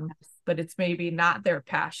 but it's maybe not their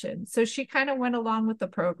passion. So she kind of went along with the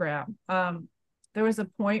program. There was a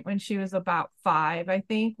point when she was about 5, I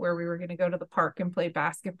think, where we were going to go to the park and play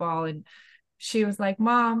basketball. And she was like,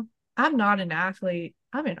 Mom, I'm not an athlete.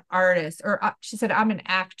 I'm an artist. Or she said, I'm an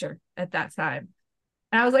actor at that time.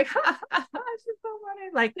 And I was like, that's just so funny.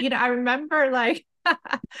 Like, I remember like,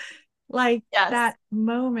 like Yes. that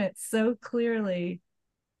moment so clearly,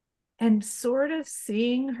 and sort of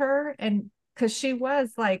seeing her, and because she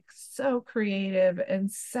was like so creative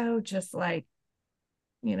and so just like,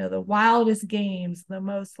 the wildest games, the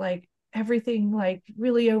most like everything like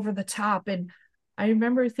really over the top. And I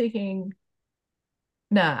remember thinking,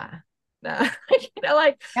 nah, nah,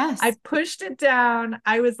 like I Yes. pushed it down.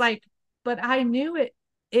 I was like, but I knew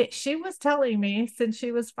it, she was telling me since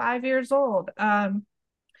she was 5 years old.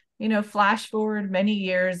 Flash forward many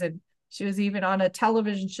years, and she was even on a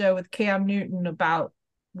television show with Cam Newton about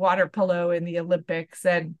water polo in the Olympics.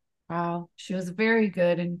 And Wow. she was very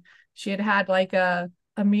good. And she had like a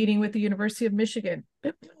meeting with the University of Michigan.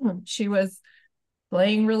 She was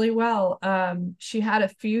playing really well. She had a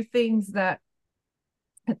few things that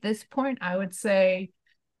at this point, I would say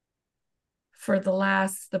for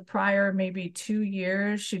the prior maybe 2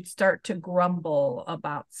 years, she'd start to grumble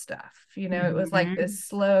about stuff. It was like Mm-hmm. this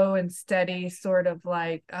slow and steady sort of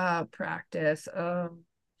like practice, the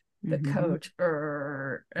Mm-hmm. coach,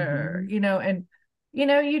 Mm-hmm. and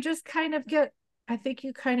you just kind of get, I think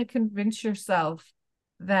you kind of convince yourself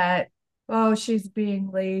that, oh, she's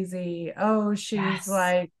being lazy, oh, she's Yes.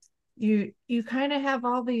 like, you kind of have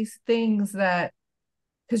all these things that,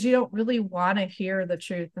 because you don't really want to hear the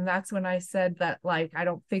truth. And that's when I said that, like, I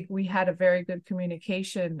don't think we had a very good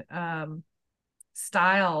communication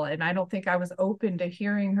style, and I don't think I was open to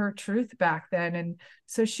hearing her truth back then. And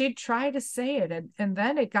so she'd try to say it, and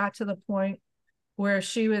then it got to the point where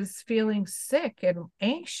she was feeling sick and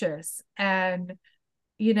anxious. And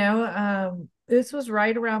this was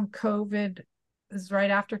right around COVID. This is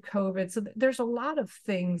right after COVID. So there's a lot of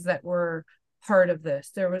things that were part of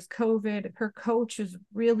this. There was COVID. Her coach is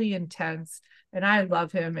really intense, and I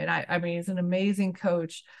love him. And I mean, he's an amazing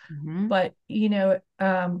coach. Mm-hmm. But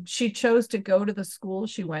she chose to go to the school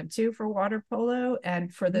she went to for water polo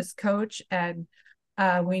and for this coach. And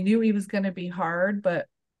we knew he was going to be hard, but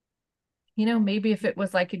maybe if it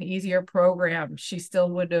was like an easier program, she still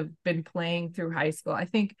would have been playing through high school. I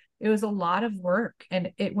think it was a lot of work.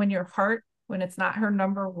 And when it's not her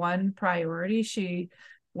number one priority, she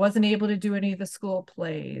wasn't able to do any of the school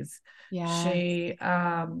plays. Yeah.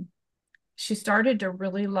 She started to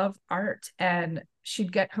really love art, and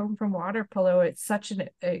she'd get home from water polo. It's such an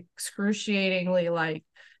excruciatingly, like,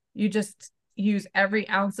 you just use every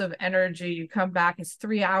ounce of energy. You come back, it's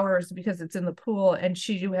 3 hours because it's in the pool, and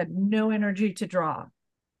she had no energy to draw.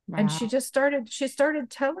 And Wow. she started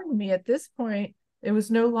telling me at this point it was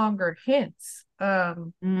no longer hints.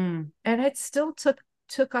 Mm. And it still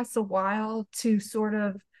took us a while to sort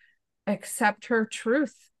of accept her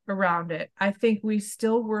truth around it. I think we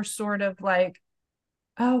still were sort of like,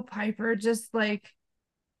 oh, Piper, just like,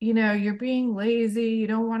 you're being lazy. You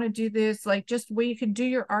don't want to do this. Like, just wait, you can do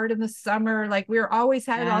your art in the summer. Like, we were always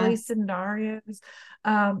had all these Yes. scenarios.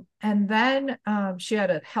 And then she had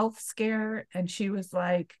a health scare, and she was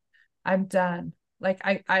like, I'm done. Like,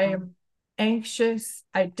 I Oh, am anxious.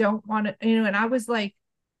 I don't want to, and I was like,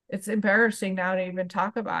 it's embarrassing now to even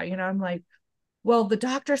talk about, I'm like, well, the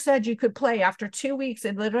doctor said you could play after 2 weeks,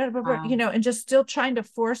 and blah, blah, blah, blah, wow. and just still trying to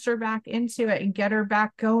force her back into it and get her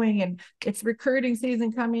back going. And it's recruiting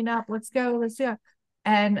season coming up. Let's go. Let's go.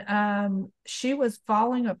 And she was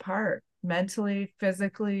falling apart mentally,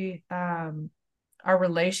 physically. Our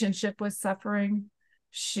relationship was suffering.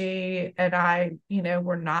 She and I,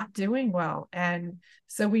 were not doing well. And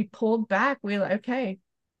so we pulled back. We like, okay,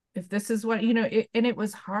 if this is what and it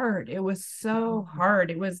was hard. It was so Mhm.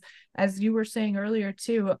 hard. It was, as you were saying earlier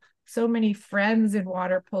too, so many friends in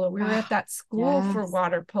water polo. We were at Ah, that school for yes.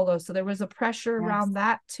 water polo, so there was a pressure Yes. around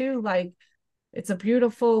that too. Like, it's a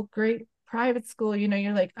beautiful, great private school.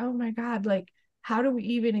 You're like, oh my God, like, how do we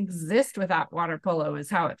even exist without water polo, is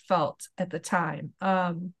how it felt at the time.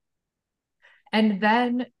 And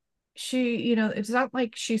then she, it's not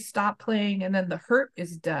like she stopped playing and then the hurt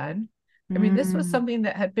is done. I mean, this was Mm. something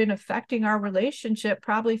that had been affecting our relationship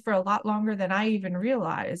probably for a lot longer than I even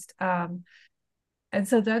realized. And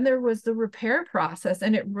so then there was the repair process,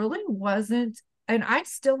 and it really wasn't and I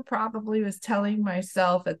still probably was telling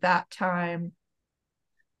myself at that time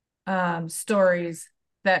stories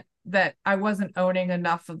that I wasn't owning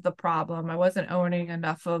enough of the problem. I wasn't owning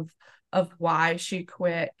enough of why she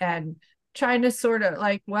quit, and trying to sort of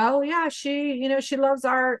like, well, yeah, she, she loves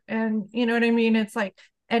art, and you know what I mean? It's like,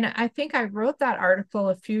 and I think I wrote that article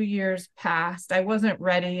a few years past. I wasn't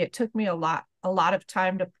ready. It took me a lot of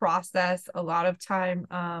time to process, a lot of time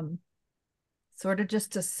sort of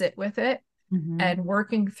just to sit with it, Mm-hmm. and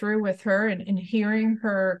working through with her, and hearing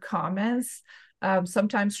her comments,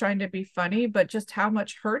 sometimes trying to be funny, but just how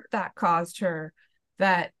much hurt that caused her,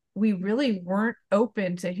 that we really weren't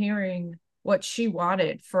open to hearing what she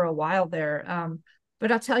wanted for a while there.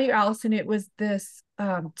 But I'll tell you, Allison, it was this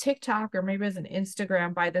TikTok, or maybe it was an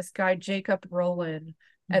Instagram, by this guy, Jacob Rowland,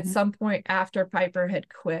 at Mm-hmm. some point after Piper had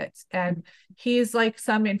quit. And he's like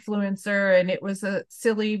some influencer, and it was a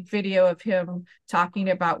silly video of him talking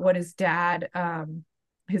about what his dad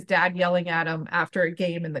yelling at him after a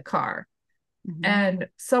game in the car. Mm-hmm. And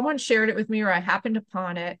someone shared it with me, or I happened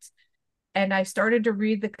upon it, and I started to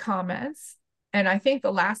read the comments. And I think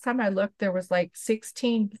the last time I looked, there was like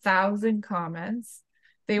 16,000 comments.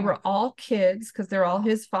 They Wow. were all kids, because they're all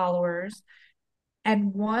his followers,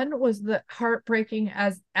 and one was the heartbreaking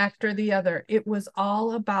as after the other. It was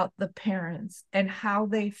all about the parents and how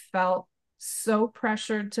they felt so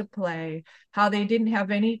pressured to play, how they didn't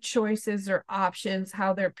have any choices or options,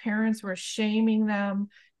 how their parents were shaming them.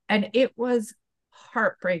 And it was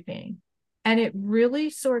heartbreaking. And it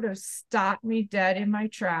really sort of stopped me dead in my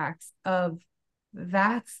tracks of,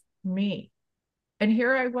 that's me. And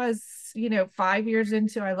here I was, 5 years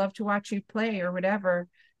into I love to watch you play or whatever.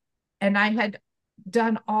 And I had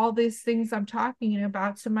done all these things I'm talking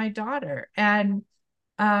about to my daughter. And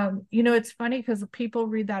it's funny because people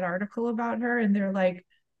read that article about her and they're like,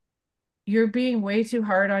 you're being way too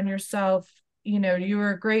hard on yourself. You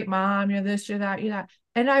were a great mom, you're this, you're that, you're that.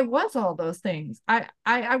 And I was all those things.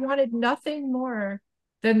 I wanted nothing more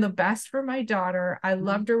than the best for my daughter. I Mm-hmm.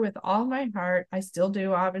 loved her with all my heart. I still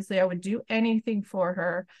do. Obviously, I would do anything for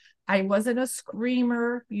her. I wasn't a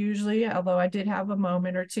screamer usually, although I did have a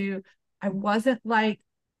moment or two. I wasn't like,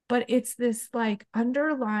 but it's this like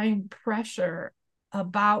underlying pressure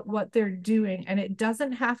about what they're doing. And it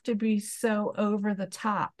doesn't have to be so over the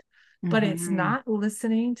top, but it's Mm-hmm. not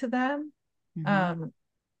listening to them. Mm-hmm. Um,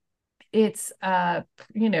 it's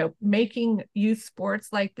making youth sports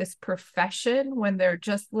like this profession when they're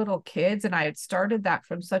just little kids. And I had started that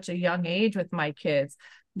from such a young age with my kids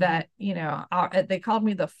Mm-hmm. that they called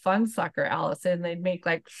me the fun sucker, Allison. They'd make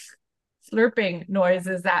like slurping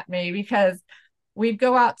noises at me because we'd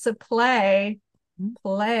go out to play,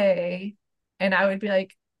 and I would be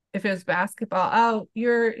like, if it was basketball, oh,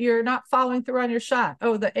 you're not following through on your shot.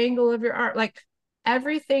 Oh, the angle of your arm, like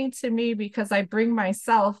everything to me, because I bring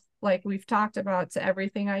myself, like we've talked about, to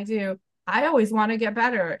everything I do. I always want to get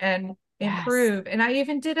better and Yes. improve. And I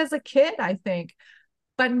even did as a kid, I think.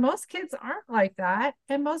 But most kids aren't like that.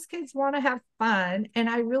 And most kids want to have fun. And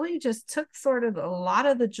I really just took sort of a lot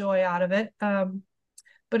of the joy out of it.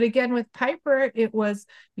 But again, with Piper, it was,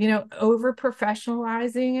 over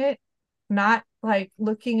professionalizing it, not like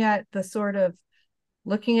looking at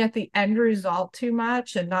the end result too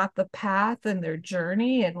much, and not the path and their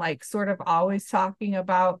journey, and like sort of always talking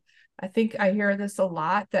about, I think I hear this a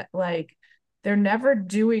lot, that like they're never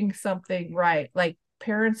doing something right. Like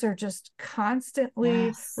parents are just constantly,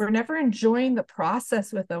 Yes. we're never enjoying the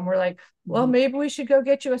process with them. We're like, well, Mm-hmm. maybe we should go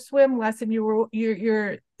get you a swim lesson.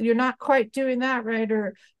 You're not quite doing that right,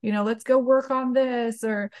 or let's go work on this,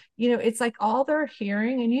 or it's like all they're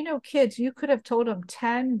hearing. And kids, you could have told them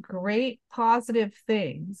 10 great positive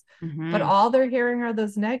things, but Mm-hmm. all they're hearing are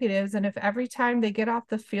those negatives. And if every time they get off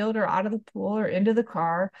the field or out of the pool or into the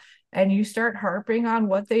car, and you start harping on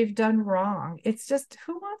what they've done wrong, it's just,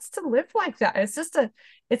 who wants to live like that?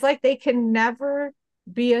 It's like they can never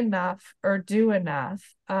be enough or do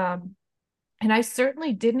enough. And I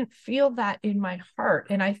certainly didn't feel that in my heart.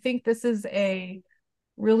 And I think this is a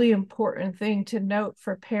really important thing to note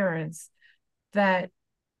for parents, that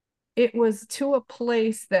it was to a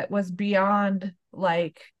place that was beyond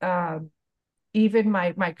like even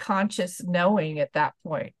my conscious knowing at that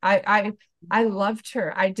point. I loved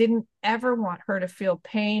her. I didn't ever want her to feel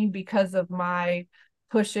pain because of my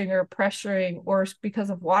pushing or pressuring, or because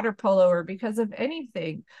of water polo, or because of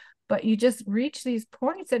anything. But you just reach these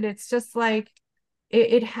points, and it's just like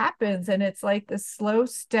it happens, and it's like this slow,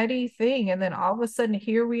 steady thing. And then all of a sudden,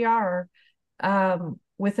 here we are,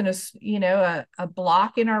 with a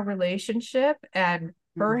block in our relationship, and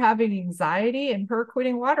her having anxiety and her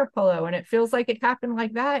quitting water polo. And it feels like it happened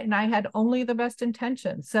like that. And I had only the best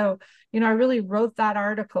intentions. So, I really wrote that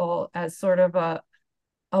article as sort of a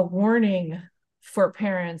warning for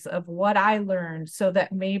parents of what I learned so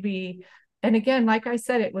that maybe, and again, like I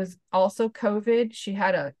said, it was also COVID. She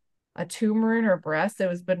had a tumor in her breast that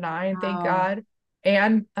was benign, thank Wow. God.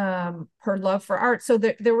 And her love for art. So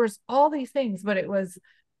there was all these things, but it was,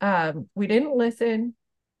 we didn't listen.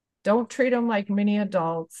 Don't treat them like mini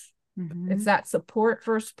adults. It's Mm-hmm. that support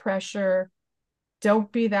versus pressure.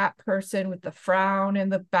 Don't be that person with the frown in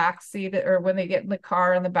the back seat, or when they get in the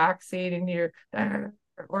car in the back seat and you're,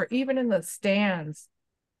 or even in the stands.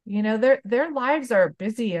 Their lives are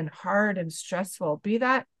busy and hard and stressful. Be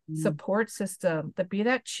that support system, be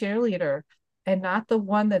that cheerleader, and not the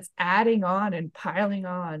one that's adding on and piling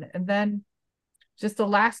on. And then just the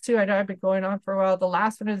last two, I know I've been going on for a while. The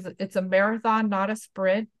last one is, it's a marathon, not a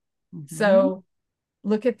sprint. Mm-hmm. So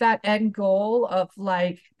look at that end goal of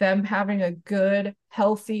like them having a good,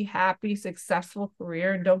 healthy, happy, successful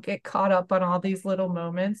career, and don't get caught up on all these little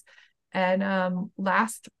moments. And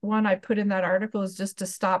last one I put in that article is just to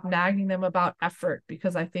stop nagging them about effort,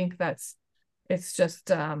 because I think it's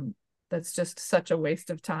just that's just such a waste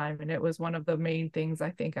of time. And it was one of the main things I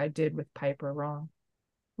think I did with Piper wrong.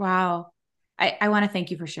 Wow. I want to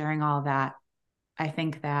thank you for sharing all of that. I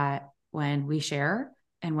think that when we share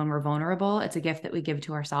and when we're vulnerable, it's a gift that we give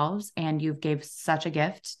to ourselves. And you've gave such a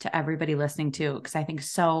gift to everybody listening too, because I think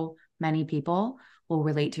so many people will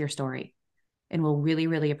relate to your story and will really,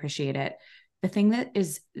 really appreciate it. The thing that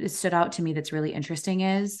stood out to me that's really interesting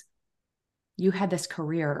is you had this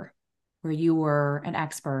career where you were an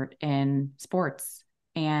expert in sports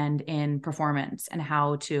and in performance and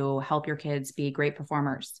how to help your kids be great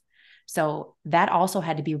performers. So that also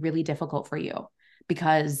had to be really difficult for you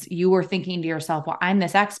because you were thinking to yourself, well, I'm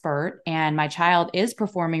this expert and my child is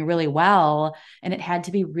performing really well. And it had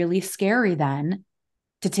to be really scary then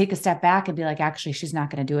to take a step back and be like, actually, she's not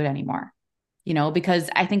going to do it anymore. Because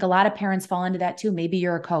I think a lot of parents fall into that too. Maybe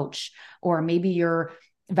you're a coach, or maybe you're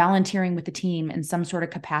volunteering with the team in some sort of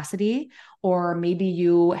capacity, or maybe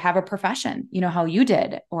you have a profession, how you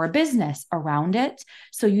did, or a business around it.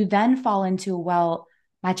 So you then fall into, well,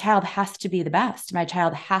 my child has to be the best. My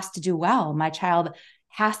child has to do well. My child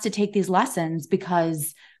has to take these lessons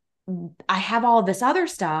because I have all of this other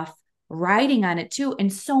stuff riding on it too.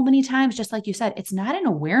 And so many times, just like you said, it's not an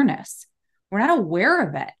awareness. We're not aware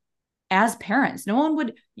of it as parents. No one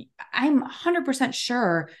would, I'm 100%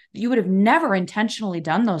 sure you would have never intentionally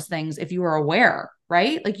done those things if you were aware,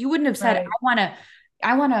 right? Like you wouldn't have said, Right.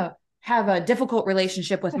 I want to have a difficult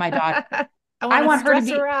relationship with my daughter. I I want to want her to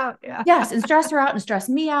stress her be, out. Yeah. yes, and stress her out and stress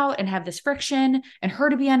me out and have this friction and her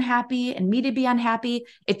to be unhappy and me to be unhappy.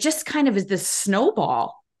 It just kind of is this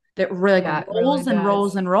snowball that like Yeah, it really rolls and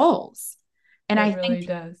rolls does. and rolls. And It I really think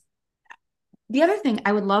does. the other thing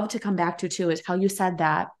I would love to come back to too is how you said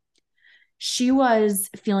that she was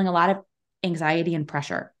feeling a lot of anxiety and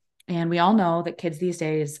pressure. And we all know that kids these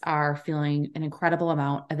days are feeling an incredible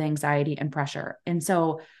amount of anxiety and pressure. And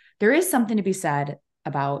so there is something to be said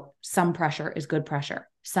about some pressure is good pressure.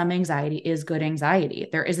 Some anxiety is good anxiety.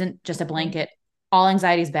 There isn't just a Mhm. blanket, all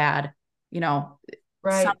anxiety is bad. You know, some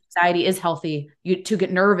Right. anxiety is healthy. You to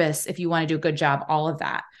get nervous if you want to do a good job, all of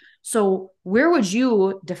that. So where would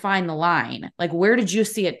you define the line? Like where did you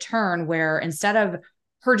see it turn where instead of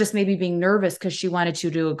her just maybe being nervous because she wanted to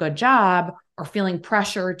do a good job or feeling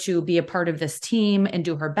pressure to be a part of this team and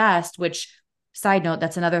do her best, which side note,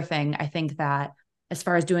 that's another thing. I think that as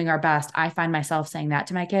far as doing our best, I find myself saying that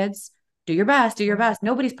to my kids, do your best, do your best.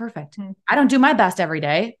 Nobody's perfect. Mhm. I don't do my best every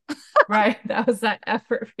day. Right. That was that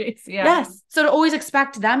effort piece. Yeah. Yes. So to always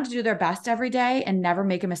expect them to do their best every day and never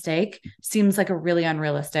make a mistake seems like a really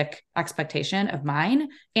unrealistic expectation of mine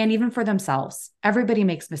and even for themselves. Everybody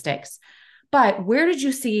makes mistakes. But where did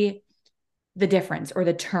you see the difference or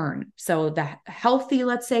the turn? So the healthy,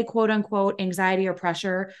 let's say, quote unquote, anxiety or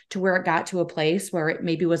pressure to where it got to a place where it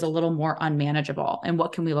maybe was a little more unmanageable. And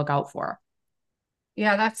what can we look out for?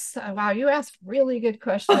 Yeah, that's wow, you asked really good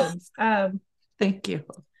questions. Thank you.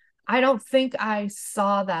 I don't think I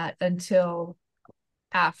saw that until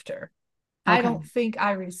after. I Okay. don't think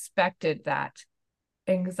I respected that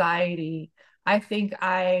anxiety. I think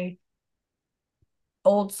I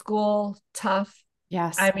old school, tough.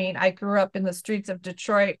 Yes. I mean, I grew up in the streets of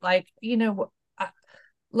Detroit. Like,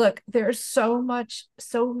 look, there's so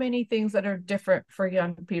many things that are different for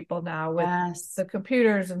young people now with Yes. the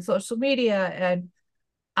computers and social media. And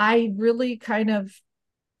I really kind of,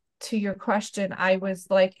 to your question, I was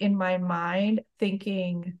like in my mind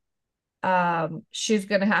thinking, she's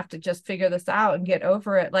going to have to just figure this out and get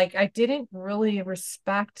over it. Like, I didn't really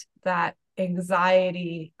respect that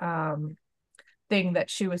anxiety thing that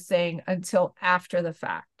she was saying until after the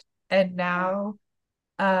fact. And now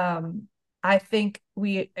um I think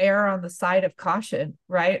we err on the side of caution,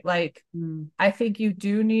 right? Like, Mm. I think you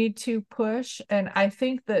do need to push. And I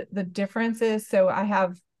think that the difference is, so I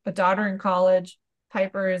have a daughter in college.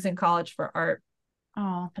 Piper is in college for art,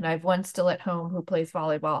 Oh. and I have one still at home who plays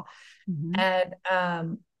volleyball. Mm-hmm.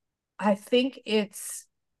 And I think it's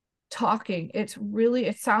talking. It's really,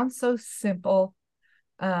 it sounds so simple,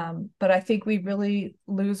 but I think we really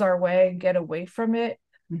lose our way and get away from it.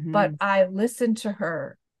 But Mm-hmm. I listen to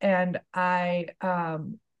her, and I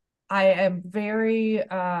am very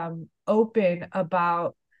open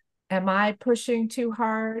about, am I pushing too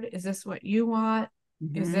hard? Is this what you want?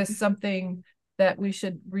 Is Mm-hmm. this something that we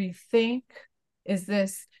should rethink? Is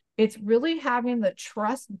this, it's really having the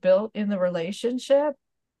trust built in the relationship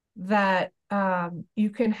that you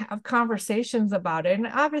can have conversations about it. And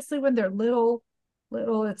obviously when they're little,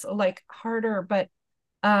 it's like harder, but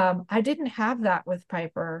I didn't have that with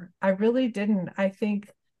Piper. I really didn't. I think,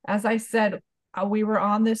 as I said, we were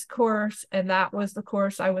on this course, and that was the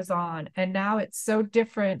course I was on. And now it's so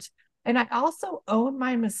different. And I also own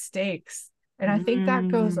my mistakes. And I think that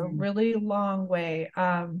goes a Mm-hmm. really long way.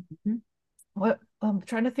 What I'm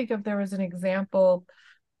trying to think if there was an example.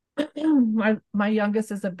 My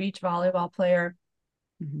youngest is a beach volleyball player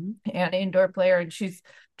Mm-hmm. and indoor player, and she's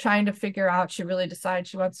trying to figure out, she really decides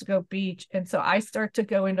she wants to go beach. And so I start to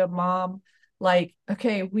go into mom, like,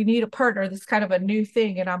 okay, we need a partner, this is kind of a new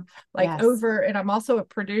thing. And I'm like Yes. over, and I'm also a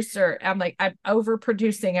producer, I'm like, I'm over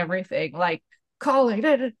producing everything, like calling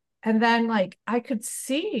it. And then like I could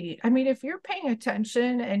see, I mean, if you're paying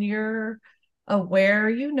attention and you're aware,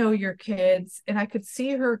 you know your kids. And I could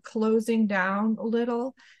see her closing down a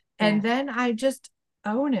little. And Yes. then I just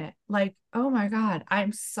own it. Like, oh my God,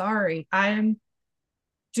 I'm sorry. I'm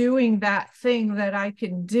doing that thing that I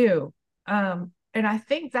can do. And I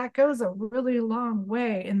think that goes a really long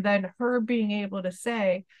way. And then her being able to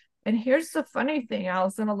say, and here's the funny thing,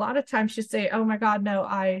 Allison, a lot of times she say, oh my God, no,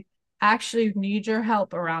 I actually need your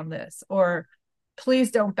help around this, or please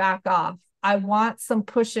don't back off. I want some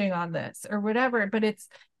pushing on this, or whatever. But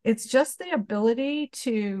it's just the ability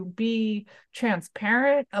to be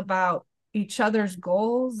transparent about each other's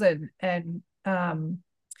goals. And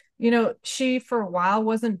she for a while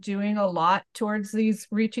wasn't doing a lot towards these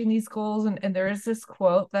reaching these goals. And there is this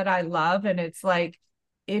quote that I love, and it's like,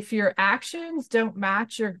 if your actions don't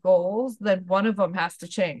match your goals, then one of them has to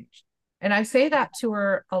change. And I say that to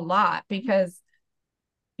her a lot, because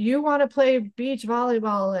you want to play beach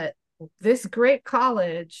volleyball at this great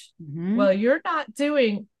college. Mm-hmm. Well, you're not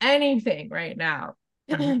doing anything right now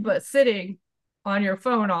Mm-hmm. but sitting on your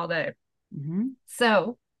phone all day. Mm-hmm.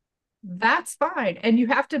 So that's fine. And you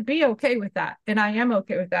have to be okay with that. And I am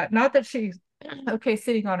okay with that. Not that she's okay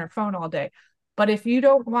sitting on her phone all day, but if you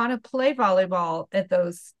don't want to play volleyball at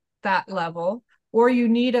that level, or you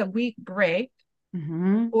need a week break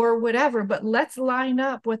Mm-hmm. or whatever, but let's line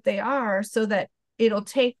up what they are so that it'll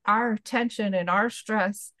take our tension and our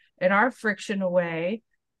stress and our friction away,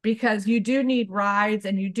 because you do need rides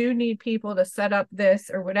and you do need people to set up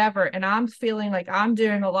this or whatever. And I'm feeling like I'm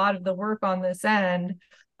doing a lot of the work on this end.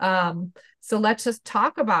 So let's just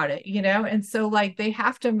talk about it. And so like they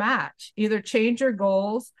have to match, either change your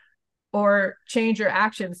goals or change your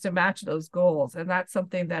actions to match those goals. And that's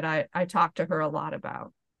something that I talk to her a lot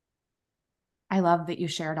about. I love that you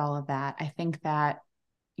shared all of that. I think that,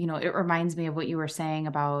 it reminds me of what you were saying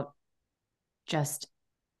about just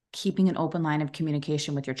keeping an open line of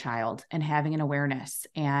communication with your child and having an awareness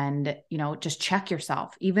and, just check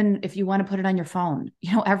yourself. Even if you want to put it on your phone,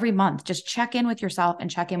 every month, just check in with yourself and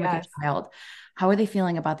check in with your Yes. child. How are they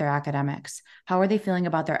feeling about their academics? How are they feeling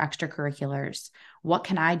about their extracurriculars? What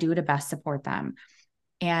can I do to best support them?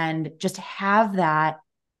 And just have that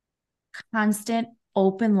constant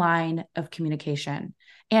open line of communication,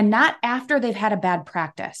 and not after they've had a bad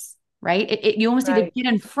practice, right? You almost need to Right. get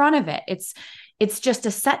in front of it. It's just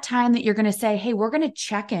a set time that you're going to say, hey, we're going to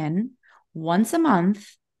check in once a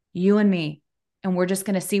month, you and me, and we're just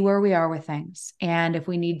going to see where we are with things. And if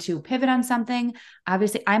we need to pivot on something,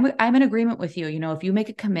 obviously I'm in agreement with you. If you make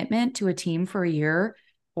a commitment to a team for a year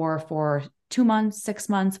or for 2 months, 6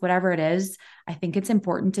 months, whatever it is, I think it's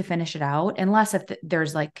important to finish it out, unless if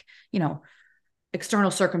there's like,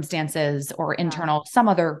 external circumstances or Yeah. internal, some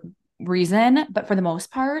other reason. But for the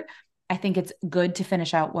most part, I think it's good to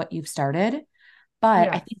finish out what you've started. But I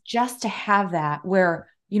Yeah. think just to have that where,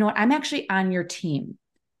 what, I'm actually on your team.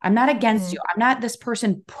 I'm not against Mm-hmm. you. I'm not this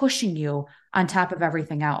person pushing you on top of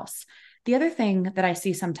everything else. The other thing that I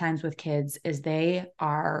see sometimes with kids is they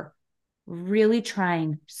are really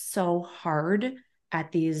trying so hard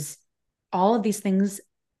at all of these things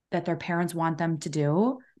that their parents want them to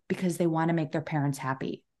do because they want to make their parents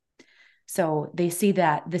happy. So they see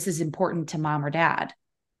that this is important to mom or dad,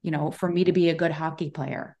 for me to be a good hockey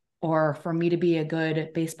player or for me to be a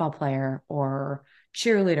good baseball player or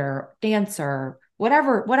cheerleader, dancer,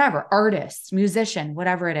 whatever, artist, musician,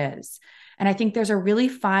 whatever it is. And I think there's a really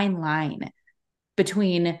fine line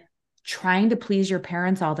between trying to please your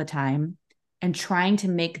parents all the time and trying to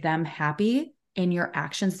make them happy in your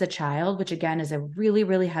actions as a child, which again is a really,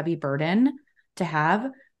 really heavy burden to have,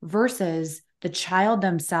 versus the child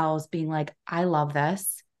themselves being like, I love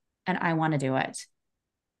this and I want to do it.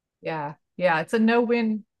 Yeah. Yeah. It's a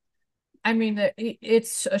no-win. I mean,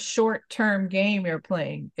 it's a short-term game you're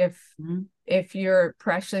playing Mm-hmm. if you're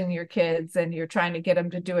pressuring your kids and you're trying to get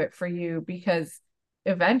them to do it for you, because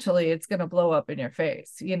eventually it's going to blow up in your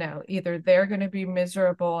face. Either they're going to be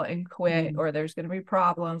miserable and quit, Mm-hmm. or there's going to be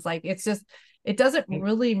problems. Like, it doesn't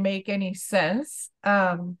really make any sense.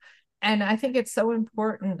 And I think it's so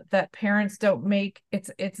important that parents don't make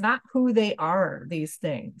it's not who they are, these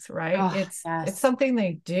things, right? Oh, It's yes. something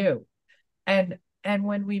they do. And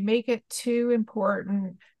when we make it too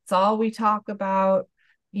important, it's all we talk about,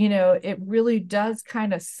 it really does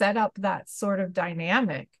kind of set up that sort of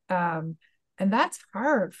dynamic. And that's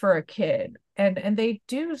hard for a kid. And they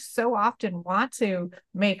do so often want to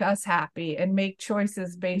make us happy and make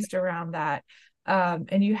choices based around that.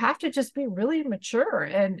 And you have to just be really mature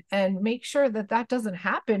and make sure that that doesn't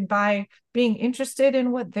happen by being interested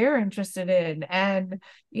in what they're interested in, and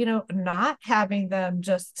not having them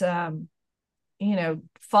just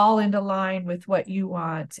fall into line with what you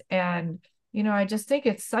want. And I just think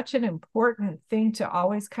it's such an important thing to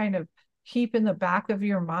always kind of keep in the back of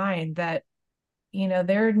your mind that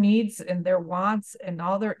their needs and their wants and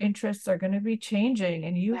all their interests are going to be changing,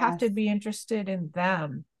 and you have Yes. to be interested in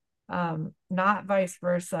them, not vice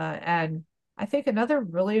versa. And I think another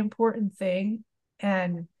really important thing,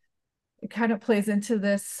 and it kind of plays into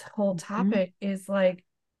this whole Mm-hmm. topic, is like,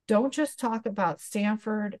 don't just talk about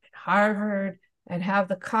Stanford and Harvard and have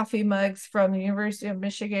the coffee mugs from the University of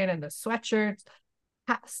Michigan and the sweatshirts.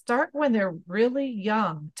 Start when they're really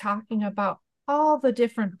young, talking about all the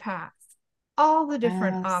different paths, all the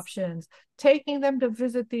different Yes. options, taking them to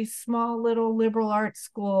visit these small little liberal arts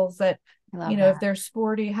schools that, I love if that. they're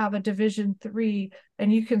sporty, have a Division 3,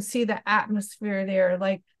 and you can see the atmosphere there.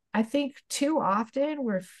 Like, I think too often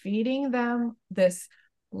we're feeding them this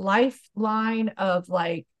lifeline of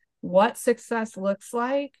like what success looks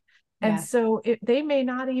like. And Yes. so they may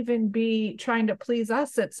not even be trying to please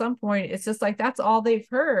us at some point. It's just like that's all they've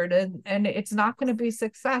heard. And it's not going to be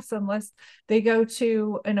success unless they go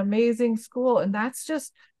to an amazing school. And that's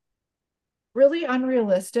just really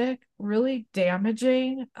unrealistic, really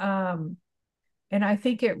damaging. And I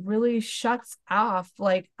think it really shuts off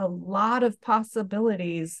like a lot of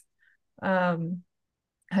possibilities. Um,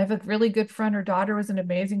 I have a really good friend. Her daughter was an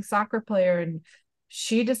amazing soccer player, and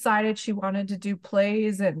she decided she wanted to do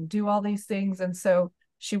plays and do all these things. And so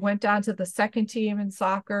she went down to the second team in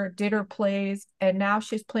soccer, did her plays, and now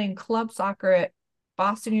she's playing club soccer at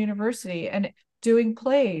Boston University and doing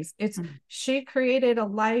plays. Mm. She created a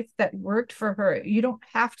life that worked for her. You don't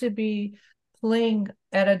have to be playing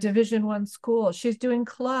at a Division 1 school. She's doing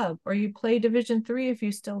club, or you play Division 3 if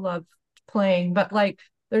you still love playing. But like,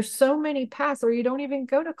 there's so many paths, or you don't even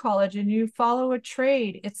go to college and you follow a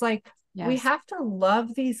trade. It's like, we Yes. have to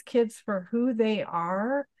love these kids for who they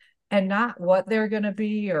are and not what they're going to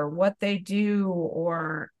be or what they do,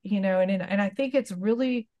 or and I think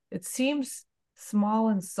it seems small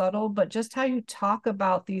and subtle, but just how you talk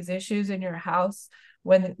about these issues in your house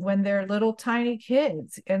when they're little tiny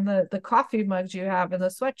kids, and the coffee mugs you have and the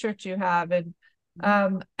sweatshirts you have, and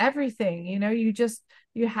everything,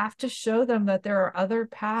 you have to show them that there are other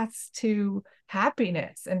paths to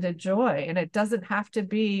happiness and to joy, and it doesn't have to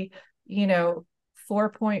be, you know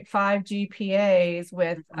 4.5 GPAs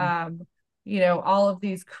with Mm. all of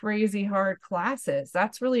these crazy hard classes.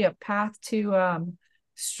 That's really a path to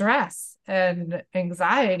stress and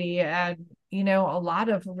anxiety, and a lot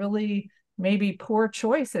of really maybe poor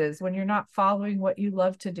choices when you're not following what you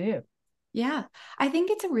love to do. Yeah, I think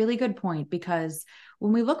it's a really good point because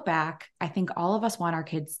when we look back, I think all of us want our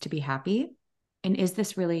kids to be happy. And is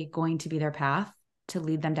this really going to be their path to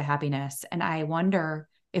lead them to happiness? And I wonder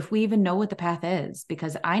if we even know what the path is,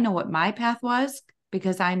 because I know what my path was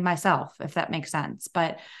because I'm myself, if that makes sense.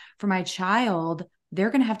 But for my child,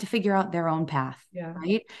 they're going to have to figure out their own path, Yeah.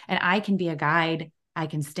 right? And I can be a guide I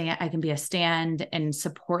can be a stand and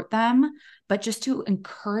support them, but just to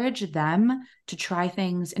encourage them to try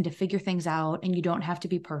things and to figure things out. And you don't have to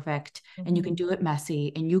be perfect, and you can Mhm. do it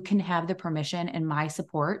messy, and you can have the permission and my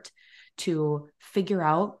support to figure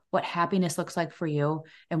out what happiness looks like for you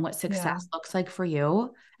and what Yeah. success looks like for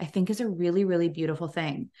you, I think is a really, really beautiful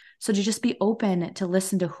thing. So to just be open to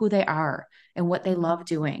listen to who they are and what they love Mhm.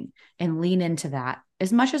 doing and lean into that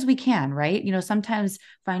as much as we can, right? Sometimes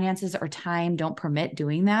finances or time don't permit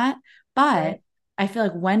doing that, but Right. I feel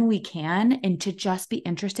like when we can, and to just be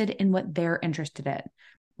interested in what they're interested in,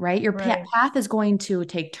 right? Your Right. path is going to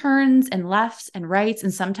take turns and lefts and rights,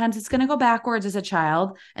 and sometimes it's going to go backwards as a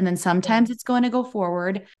child, and then Yeah. sometimes it's going to go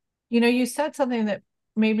forward. You said something that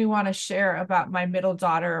made me want to share about my middle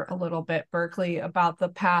daughter a little bit, Berkeley, about the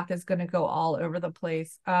path is going to go all over the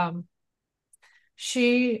place.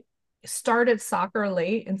 She started soccer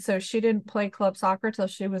late, and so she didn't play club soccer till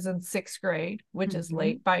she was in sixth grade, which is Mhm.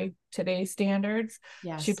 late by today's standards.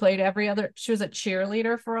 She Yes. played she was a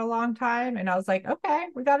cheerleader for a long time, and I was like, okay,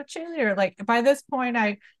 we got a cheerleader. Like by this point,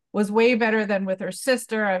 I was way better than with her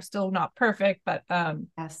sister. I'm still not perfect, but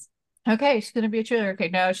Yes. okay, she's gonna be a cheerleader. Okay,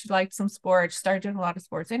 no, she liked some sports, started doing a lot of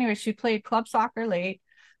sports. Anyway, she played club soccer late.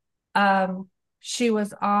 um she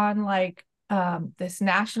was on like this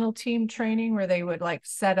national team training where they would like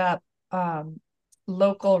set up um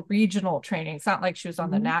local regional training. It's not like she was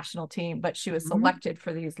on the Mhm. national team, but she was Mhm. selected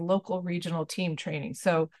for these local regional team training,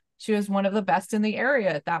 so she was one of the best in the area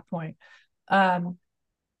at that point.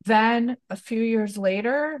 Then a few years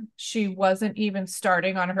later, she wasn't even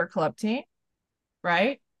starting on her club team,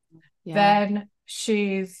 right? Yeah. Then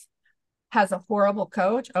she's has a horrible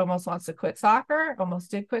coach, almost wants to quit soccer,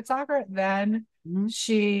 almost did quit soccer. Then Mhm.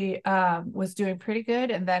 she was doing pretty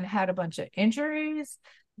good and then had a bunch of injuries.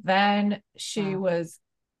 Then she Wow. was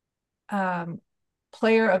um,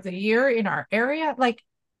 player of the year in our area. Like,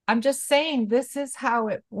 I'm just saying, this is how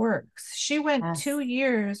it works. She went Yes. 2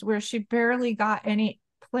 years where she barely got any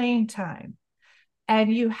playing time.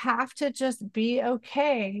 And you have to just be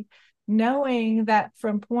okay knowing that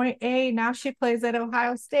from point A, now she plays at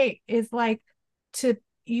Ohio State, is like to,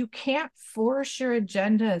 you can't force your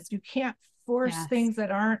agendas. You can't force Yes. things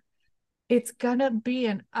that aren't, it's gonna be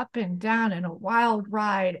an up and down and a wild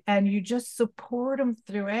ride. And you just support them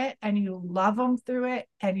through it and you love them through it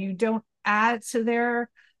and you don't add to their,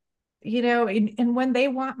 and when they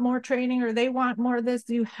want more training or they want more of this,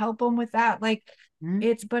 you help them with that. Like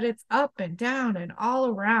Mhm. but it's up and down and all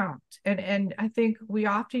around. And I think we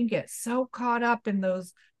often get so caught up in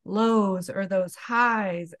those lows or those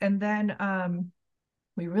highs, and then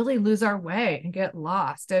we really lose our way and get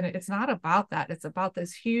lost. And it's not about that. It's about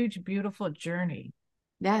this huge, beautiful journey.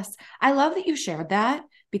 Yes. I love that you shared that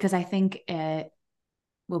because I think it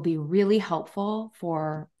will be really helpful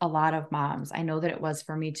for a lot of moms. I know that it was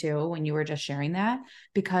for me too when you were just sharing that,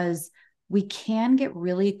 because we can get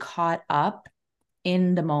really caught up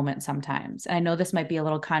in the moment sometimes. And I know this might be a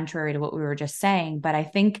little contrary to what we were just saying, but I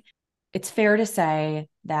think it's fair to say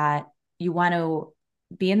that you want to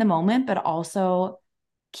be in the moment, but also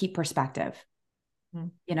keep perspective.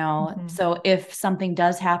 Mm-hmm. So if something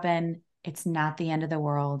does happen, it's not the end of the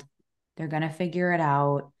world. They're going to figure it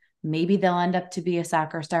out. Maybe they'll end up to be a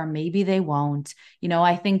soccer star, maybe they won't.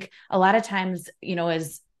 I think a lot of times,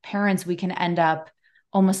 as parents, we can end up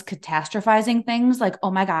almost catastrophizing things like,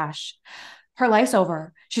 oh my gosh, her life's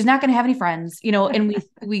over, she's not going to have any friends, and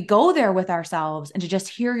we go there with ourselves. And to just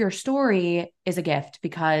hear your story is a gift,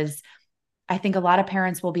 because I think a lot of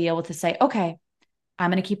parents will be able to say, okay,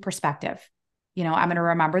 I'm going to keep perspective. I'm going to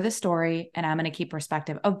remember the story, and I'm going to keep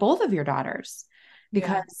perspective of both of your daughters,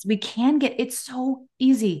 because Yeah, it's so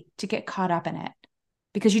easy to get caught up in it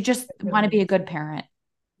because you just it want to really be a is. good parent.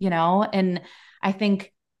 And I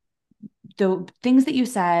think the things that you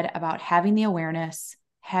said about having the awareness,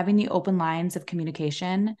 having the open lines of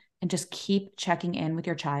communication, and just keep checking in with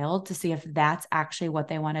your child to see if that's actually what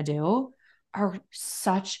they want to do are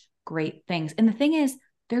such great things. And the thing is,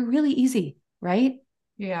 they're really easy, right?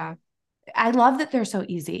 Yeah. I love that they're so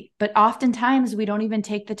easy, but oftentimes we don't even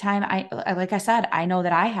take the time. Like I said, I know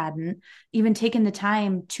that I hadn't even taken the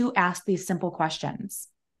time to ask these simple questions.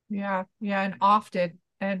 Yeah. Yeah. And often,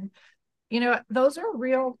 and those are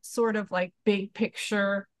real sort of like big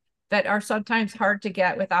picture that are sometimes hard to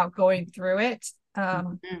get without going through it. If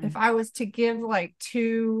Mhm. I was to give like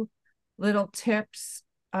two little tips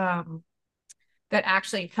that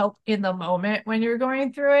actually help in the moment when you're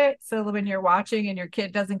going through it. So when you're watching and your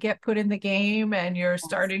kid doesn't get put in the game and you're Yes.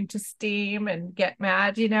 starting to steam and get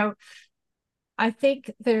mad, I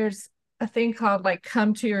think there's a thing called like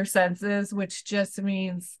come to your senses, which just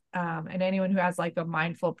means, and anyone who has like a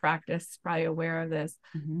mindful practice is probably aware of this,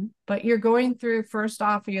 Mm-hmm. but you're going through, first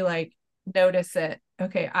off, you like notice it.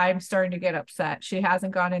 Okay, I'm starting to get upset. She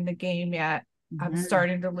hasn't gone in the game yet. I'm Mm-hmm.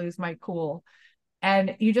 starting to lose my cool.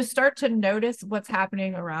 And you just start to notice what's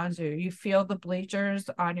happening around you. You feel the bleachers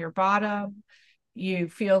on your bottom. You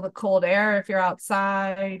feel the cold air if you're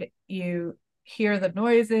outside. You hear the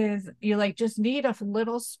noises. You like just need a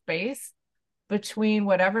little space between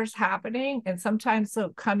whatever's happening. And sometimes so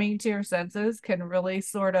coming to your senses can really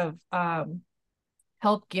sort of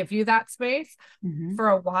help give you that space. Mm-hmm. For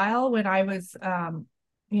a while when I was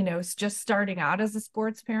just starting out as a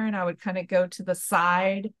sports parent, I would kind of go to the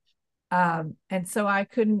side, and so I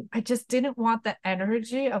just didn't want the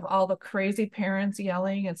energy of all the crazy parents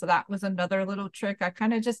yelling. And so that was another little trick. I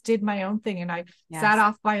kind of just did my own thing and I sat Yes.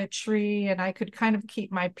 off by a tree and I could kind of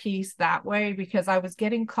keep my peace that way because I was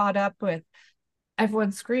getting caught up with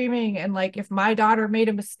everyone screaming. And like, if my daughter made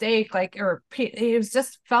a mistake, like, or it was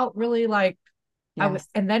just felt really like, Yes.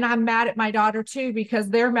 and then I'm mad at my daughter too because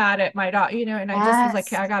they're mad at my daughter, and I just was like,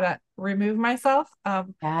 okay, Yes. I gotta remove myself.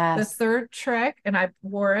 The Yes. third trick, and I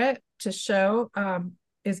wore it to show,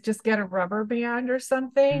 is just get a rubber band or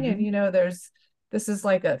something. And Mm-hmm. this is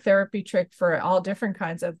like a therapy trick for all different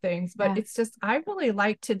kinds of things, but Yeah. it's just I really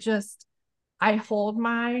like to just I hold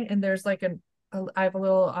mine, and there's like I have a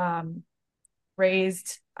little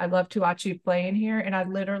raised, I love to watch you play in here, and I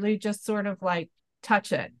literally just sort of like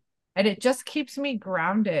touch it. And it just keeps me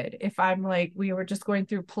grounded if I'm like, we were just going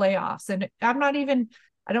through playoffs and I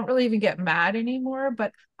don't really even get mad anymore,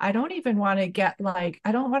 but I don't even want to get like,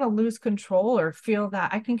 I don't want to lose control or feel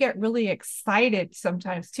that. I can get really excited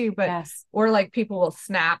sometimes too, Yes. or like people will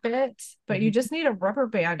snap it, but you Mm-hmm. just need a rubber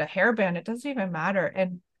band, a hairband. It doesn't even matter.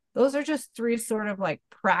 And those are just three sort of like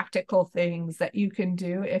practical things that you can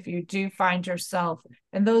do if you do find yourself.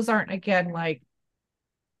 And those aren't, again, like,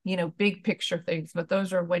 big picture things, but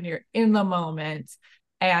those are when you're in the moment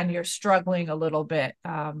and you're struggling a little bit.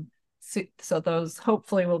 So those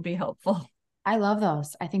hopefully will be helpful. I love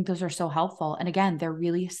those. I think those are so helpful. And again, they're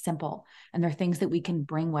really simple and they're things that we can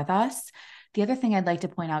bring with us. The other thing I'd like to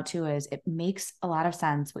point out too is it makes a lot of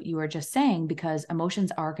sense what you were just saying because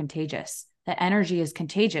emotions are contagious. That energy is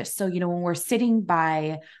contagious. So, when we're sitting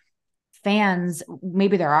by fans,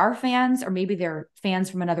 maybe there are fans or maybe they're fans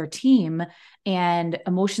from another team and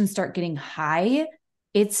emotions start getting high,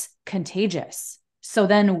 it's contagious. So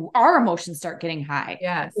then our emotions start getting high.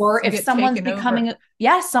 Yes. Or So you if get taken over.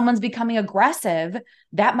 someone's becoming aggressive,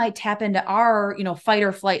 that might tap into our, fight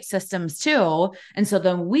or flight systems too. And so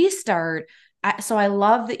then we start. So I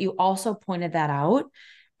love that you also pointed that out.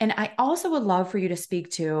 And I also would love for you to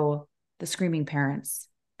speak to the screaming parents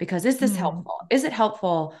because is this Hmm. helpful? Is it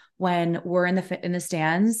helpful when we're in the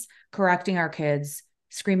stands correcting our kids,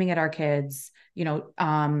 screaming at our kids,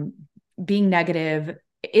 being negative?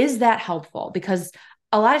 Is that helpful? Because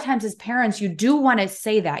a lot of times as parents, you do want to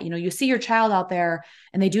say that, you see your child out there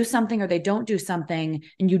and they do something or they don't do something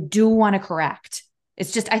and you do want to correct.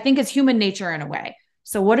 It's just, I think it's human nature in a way.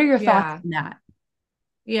 So what are your thoughts Yeah. on that?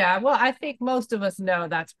 Yeah. Well, I think most of us know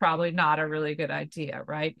that's probably not a really good idea,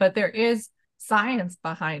 right? But there is science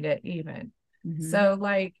behind it, even. Mm-hmm. So,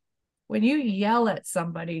 like, when you yell at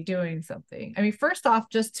somebody doing something, I mean, first off,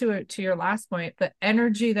 just to your last point, the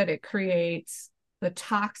energy that it creates, the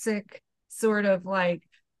toxic sort of like,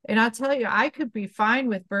 and I'll tell you, I could be fine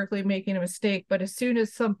with Berkeley making a mistake, but as soon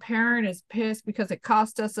as some parent is pissed because it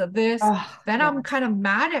cost us a this, Oh, then yeah. I'm kind of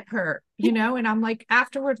mad at her, and I'm like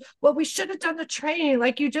afterwards, well, we should have done the training.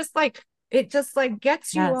 Like, you just like, it just like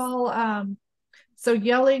gets you Yes. all, so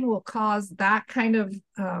yelling will cause that kind of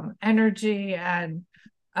energy. And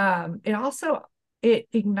it also, it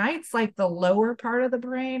ignites like the lower part of the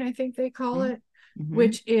brain, I think they call it, Mm-hmm.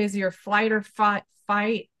 which is your flight or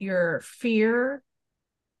fight, your fear.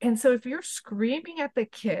 And so if you're screaming at the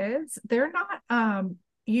kids, they're not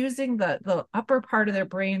using the upper part of their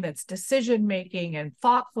brain that's decision making and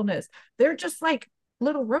thoughtfulness. They're just like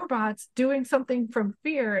little robots doing something from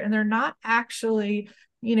fear, and they're not actually,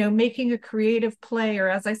 making a creative play, or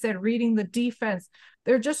as I said, reading the defense.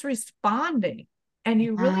 They're just responding. And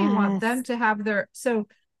you really want them Yes. to have their, so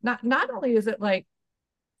not only is it like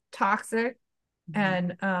toxic,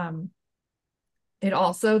 Mhm. and it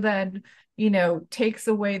also then, takes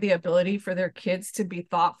away the ability for their kids to be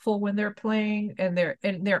thoughtful when they're playing, and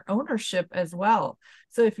their ownership as well.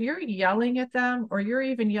 So if you're yelling at them or you're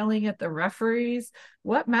even yelling at the referees,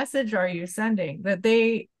 what message are you sending? That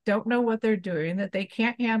they don't know what they're doing, that they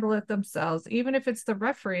can't handle it themselves, even if it's the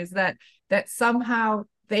referees, that somehow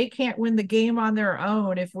they can't win the game on their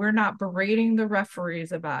own if we're not berating the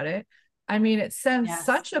referees about it. I mean, it sends Yes.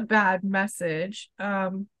 such a bad message.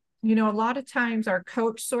 A lot of times our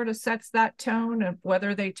coach sort of sets that tone of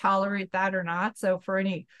whether they tolerate that or not. So for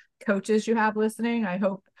any coaches you have listening,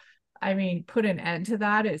 I mean, put an end to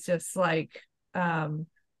that. It's just like, um,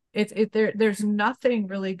 there's nothing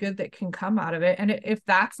really good that can come out of it. And if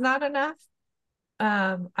that's not enough,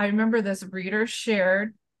 I remember this reader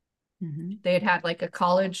shared, Mm-hmm. they had like a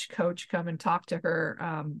college coach come and talk to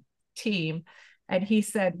her team, and he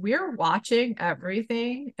said, we're watching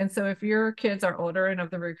everything, and so if your kids are older and of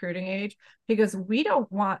the recruiting age, he goes, we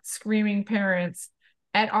don't want screaming parents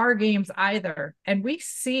at our games either, and we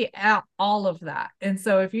see all of that. And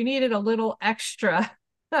so if you needed a little extra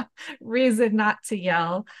reason not to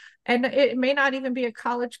yell, and it may not even be a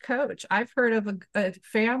college coach. I've heard of a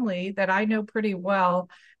family that I know pretty well,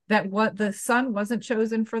 that what the son wasn't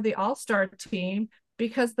chosen for the all-star team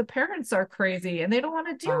because the parents are crazy and they don't want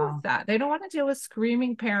to deal with Wow. that. They don't want to deal with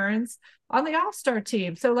screaming parents on the all-star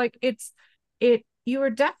team. So like you are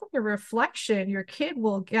definitely a reflection. Your kid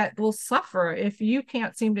will suffer if you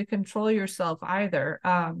can't seem to control yourself either.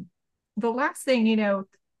 The last thing,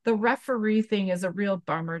 the referee thing is a real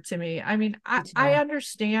bummer to me. I mean, Me I too.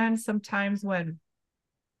 understand sometimes when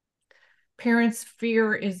parents'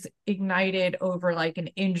 fear is ignited over like an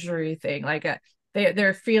injury thing, like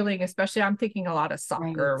they're feeling, especially I'm thinking a lot of soccer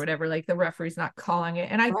Right. or whatever, like the referee's not calling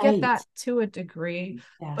it. And I get Right. that to a degree,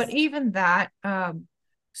 but Yes. even that,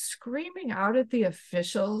 screaming out at the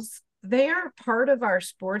officials, they are part of our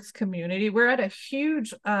sports community. We're at a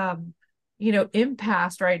huge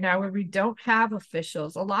impasse right now where we don't have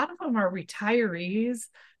officials. A lot of them are retirees,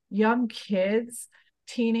 young kids,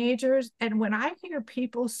 teenagers, and when I hear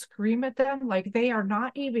people scream at them like they are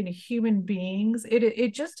not even human beings,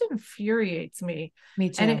 it just infuriates me. Me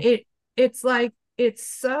And too. it's like it's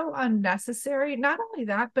so unnecessary. Not only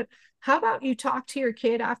that, but how about you talk to your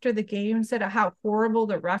kid after the game instead of how horrible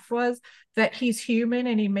the ref was, that he's human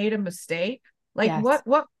and he made a mistake? Like Yes.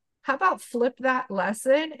 what how about flip that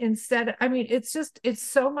lesson instead? I mean, it's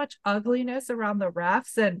so much ugliness around the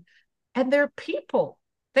refs, and they're people.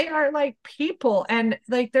 They are like people. And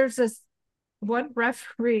like there's this one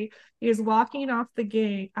referee, he was walking off the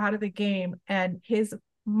game out of the game, and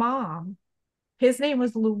mom, his name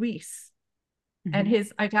was Luis. And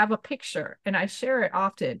Mm-hmm. I have a picture and I share it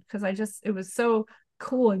often because it was so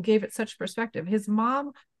cool and gave it such perspective. His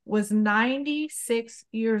mom was 96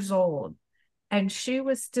 years old and she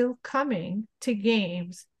was still coming to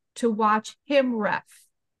games to watch him ref.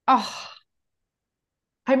 Oh,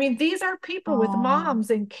 I mean, these are people with oh, moms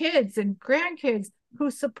and kids and grandkids who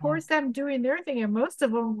support yes. them doing their thing. And most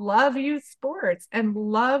of them love youth sports and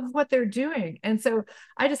love what they're doing. And so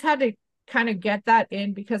I just had to kind of get that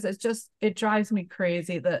in because it drives me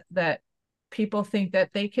crazy that people think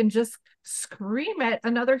that they can just scream at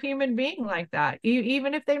another human being like that,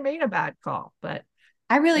 even if they made a bad call. But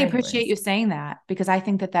I really appreciate anyways, you saying that because I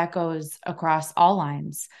think that that goes across all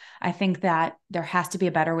lines. I think that there has to be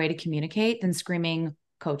a better way to communicate than screaming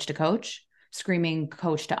coach to coach, screaming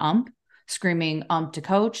coach to screaming to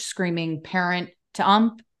coach, screaming parent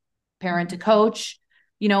to parent to mhm. coach.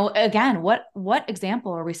 Again, what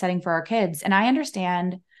example are we setting for our kids? And I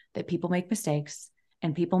understand that people make mistakes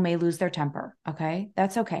and people may lose their temper. Okay.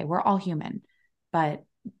 That's okay. We're all human. But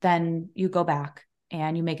then you go back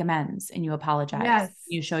and you make amends and you apologize. Yes.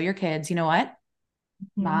 You show your kids, you know what?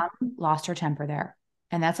 Mhm. Mom lost her temper there.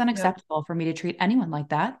 And that's Yep. unacceptable for me to treat anyone like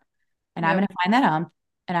that. And I'm going Yep. to find that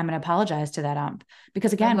and I'm going to apologize to that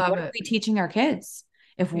because I again, love what are it. we teaching our kids?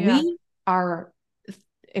 If Yeah. we are,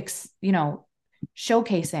 you know,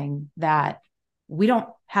 showcasing that we don't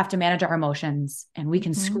have to manage our emotions and we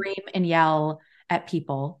can Mhm. scream and yell at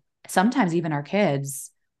people, sometimes even our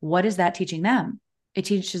kids, what is that teaching them? It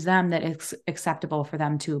teaches them that it's acceptable for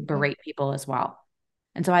them to Yeah. berate people as well.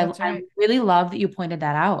 And so That's I right. really love that you pointed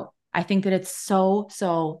that out. I think that it's so,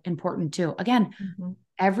 so important too. Again, Mhm.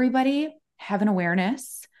 everybody have an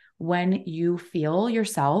awareness when you feel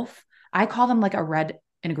yourself. I call them like a red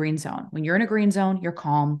and a green zone. When you're in a green zone, you're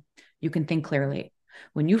calm, you can think clearly.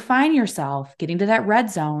 When you find yourself getting to that red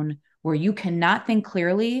zone where you cannot think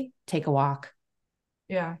clearly, take a walk,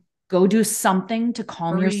 Yeah. go do something to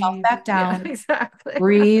calm yourself Breathe. back Yeah, down, exactly.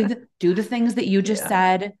 breathe, do the things that you just Yeah.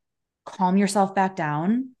 said, calm yourself back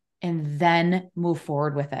down, and then move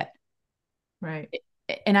forward with it. Right.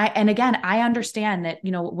 And again, I understand that,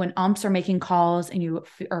 when umps are making calls and you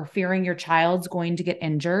are fearing your child's going to get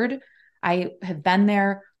injured, I have been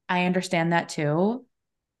there. I understand that too.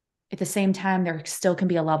 At the same time, there still can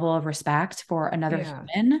be a level of respect for another Yeah.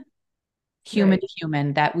 human Right. to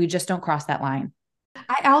human, that we just don't cross that line.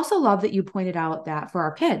 I also love that you pointed out that for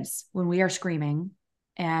our kids, when we are screaming,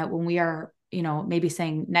 when we are, maybe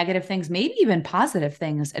saying negative things, maybe even positive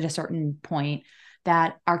things at a certain point,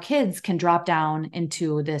 that our kids can drop down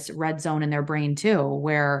into this red zone in their brain too,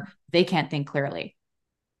 where they can't think clearly.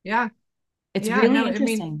 Yeah. It's Yeah. really No, I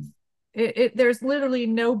mean, interesting. there's literally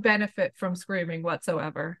no benefit from screaming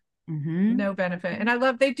whatsoever. Mm-hmm. No benefit. And I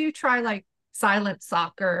love they do try like silent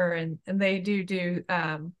soccer and they do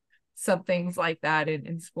some things like that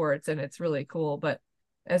in sports, and it's really cool. But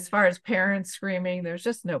as far as parents screaming, there's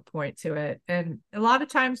just no point to it. And a lot of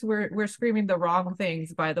times we're screaming the wrong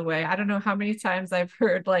things, by the way. I don't know how many times I've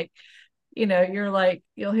heard like, you're like,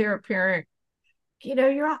 you'll hear a parent,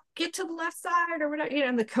 you're all, get to the left side or whatever,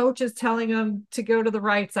 and the coach is telling them to go to the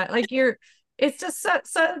right side. Like it's just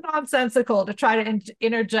so nonsensical to try to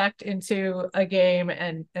interject into a game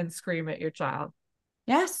and scream at your child.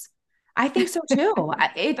 Yes, I think so too.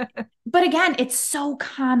 But again, it's so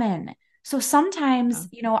common. So sometimes,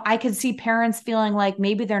 I could see parents feeling like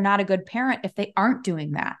maybe they're not a good parent if they aren't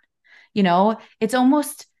doing that. It's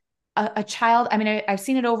almost a child. I mean, I've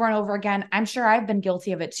seen it over and over again. I'm sure I've been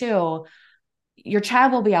guilty of it too. Your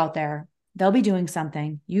child will be out there, they'll be doing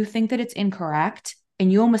something. You think that it's incorrect,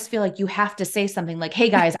 and you almost feel like you have to say something like, hey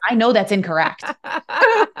guys, I know that's incorrect.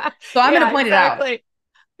 So I'm going to Yeah, point it out. exactly.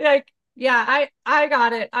 Like, yeah, I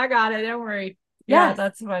got it. I got it. Don't worry. Yeah, Yes.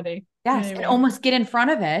 that's funny. Yes. And Anyway. almost get in front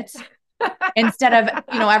of it instead of,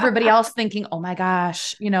 everybody else thinking, oh my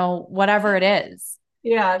gosh, whatever it is.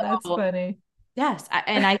 Yeah, that's So, funny. yes.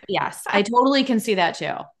 Yes, I totally can see that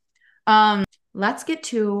too. Let's get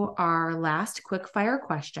to our last quick fire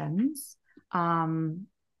questions.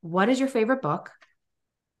 What is your favorite book?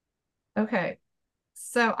 Okay.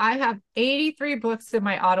 So I have 83 books in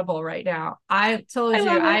my Audible right now. I I told you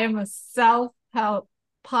love I it. am a self-help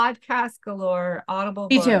podcast galore, Audible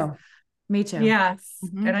Me books. too. Me too. Yes.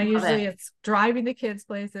 And I Love it. usually it's driving the kids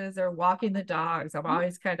places or walking the dogs. I'm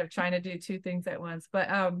always kind of trying to do two things at once. But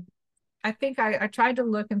I think I tried to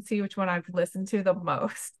look and see which one I've listened to the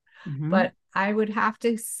most. Mm-hmm. But I would have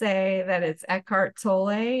to say that it's Eckhart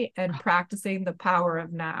Tolle and Practicing the Power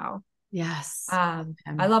of Now. Yes. I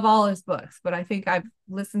love all his books, but I think I've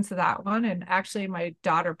listened to that one. And actually, my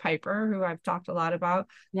daughter Piper, who I've talked a lot about,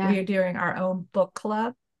 we Yeah. are doing our own book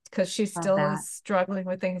club because she Love still that. is struggling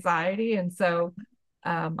with anxiety. And so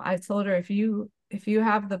I told her if you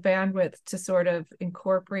have the bandwidth to sort of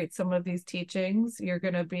incorporate some of these teachings, you're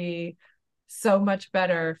going to be so much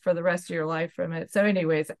better for the rest of your life from it. So,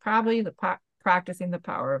 anyways, probably the practicing the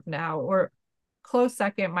power of now, or close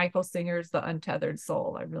second, Michael Singer's The Untethered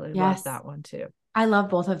Soul. I really love Yes. that one too. I love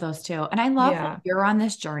both of those too. And I love that Yeah. you're on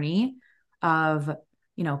this journey of,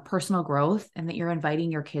 personal growth, and that you're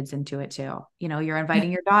inviting your kids into it too. You're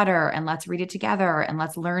inviting your daughter, and let's read it together and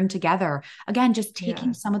let's learn together. Again, just taking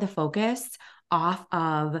Yeah. some of the focus off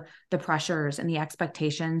of the pressures and the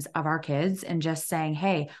expectations of our kids, and just saying,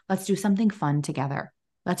 hey, let's do something fun together.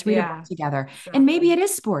 Let's read a book Yeah. together. And maybe Exactly. it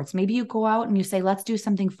is sports. Maybe you go out and you say, let's do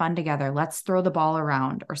something fun together. Let's throw the ball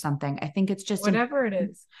around or something. I think it's just Whatever it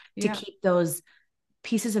important is. to Yeah. keep those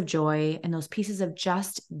pieces of joy and those pieces of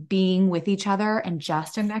just being with each other and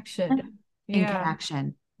just Connection. in Yeah.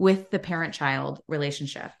 connection with the parent child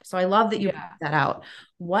relationship. So I love that you put Yeah. that out.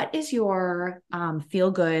 What is your feel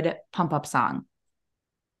good pump up song?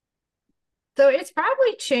 So it's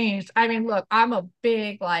probably changed. I mean, look, I'm a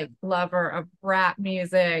big like lover of rap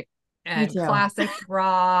music Me and too. classic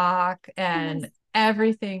rock and Yes.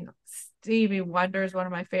 everything. Stevie Wonder is one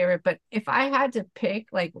of my favorite. But if I had to pick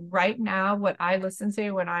like right now what I listen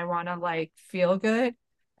to when I want to like feel good,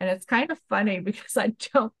 and it's kind of funny because I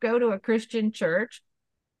don't go to a Christian church,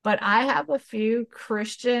 but I have a few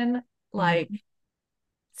Christian like Mhm.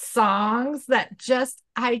 songs that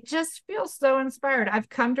I just feel so inspired. I've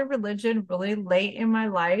come to religion really late in my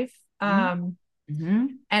life. Mhm.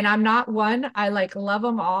 Mhm. And I'm not one, I like love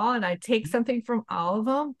them all and I take something from all of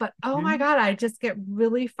them, but oh my Mhm. God, I just get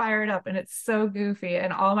really fired up and it's so goofy.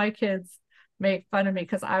 And all my kids make fun of me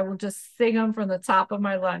because I will just sing them from the top of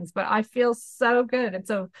my lungs, but I feel so good. And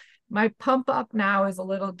so my pump up now is a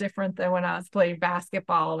little different than when I was playing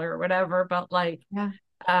basketball or whatever, but like Yeah.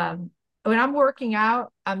 um, when I'm working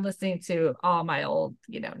out, I'm listening to all my old,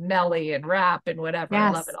 Nelly and rap and whatever. I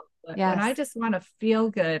love it Yes. all. But when I Yes. just want to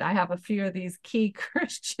feel good, I have a few of these key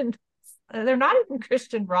Christian, they're not even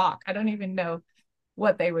Christian rock. I don't even know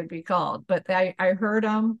what they would be called, but I heard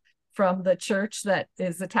them from the church that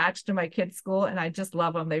is attached to my kids' school, and I just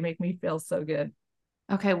love them. They make me feel so good.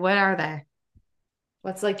 Okay. What are they?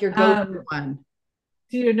 What's like your go-to Um, one?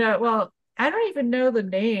 do you know? Well, I don't even know the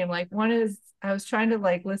name. Like one is, I was trying to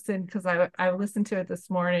like listen because I listened to it this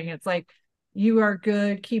morning. It's like, you are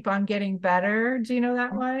good, keep on getting better. Do you know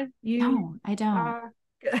that one? You No, I don't.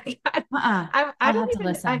 I I'll don't have to even,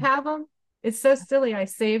 I listen. have them. It's so silly. I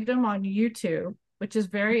saved them on YouTube, which is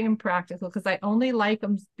very impractical because I only like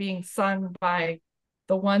them being sung by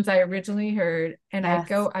the ones I originally heard. And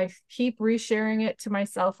Yes. I keep resharing it to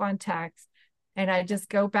myself on text. And I just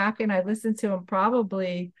go back and I listen to them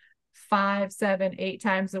probably 5, 7, 8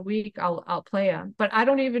 times a week. I'll play them, but I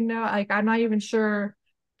don't even know, like, I'm not even sure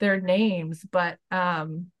their names, but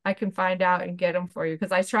I can find out and get them for you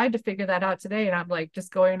because I tried to figure that out today and I'm like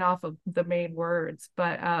just going off of the main words,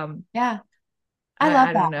 but Yeah. I love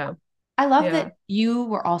I that. don't know. I love Yeah. that you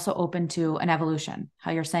were also open to an evolution,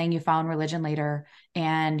 how you're saying you found religion later,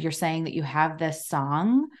 and you're saying that you have this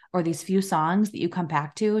song or these few songs that you come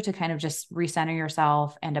back to kind of just recenter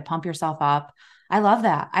yourself and to pump yourself up. I love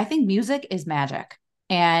that. I think music is magic.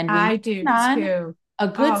 And when you I do turn on too. a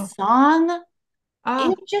good Oh, song, it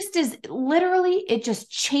oh, just is literally, it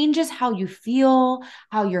just changes how you feel,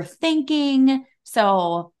 how you're thinking.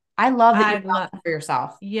 So I love that you I found love, that for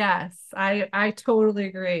yourself. yes, I totally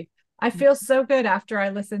agree. I feel so good after I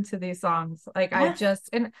listen to these songs. Like I Yes. just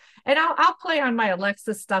and I'll play on my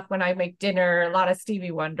Alexa stuff when I make dinner, a lot of Stevie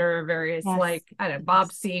Wonder, various Yes. like I don't know, Bob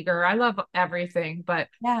Yes. Seger. I love everything, but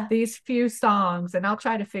Yeah. these few songs and I'll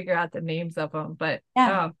try to figure out the names of them, but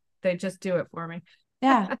Yeah. oh, they just do it for me.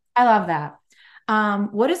 Yeah. I love that.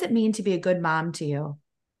 What does it mean to be a good mom to you?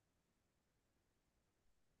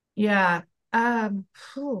 Yeah.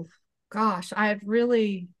 Phew, gosh, I've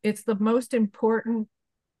really it's the most important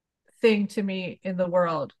thing to me in the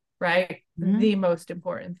world, right? Mhm. The most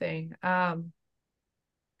important thing. And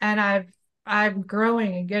I'm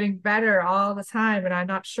growing and getting better all the time, and I'm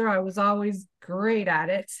not sure I was always great at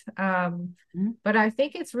it. Mhm. But I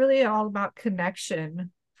think it's really all about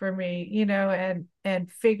connection for me,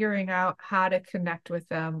 and figuring out how to connect with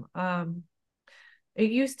them. It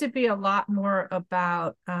used to be a lot more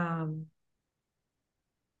about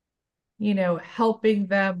helping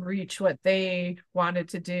them reach what they wanted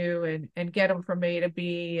to do and get them from A to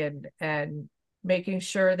B and making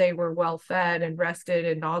sure they were well fed and rested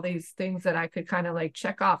and all these things that I could kind of like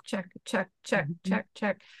check off, check, check, check, Mhm. check,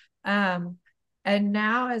 check. Um, and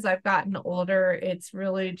now as I've gotten older, it's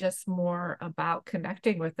really just more about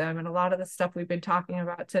connecting with them. And a lot of the stuff we've been talking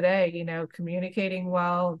about today, communicating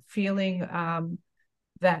well, feeling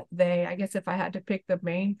that I guess if I had to pick the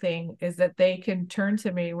main thing is that they can turn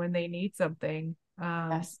to me when they need something.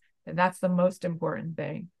 Yes. And that's the most important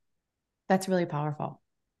thing. That's really powerful.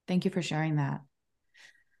 Thank you for sharing that.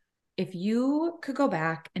 If you could go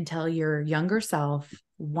back and tell your younger self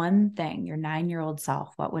one thing, your 9-year-old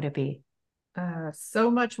self, what would it be?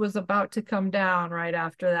 So much was about to come down right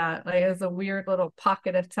after that. Like it was a weird little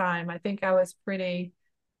pocket of time. I think I was pretty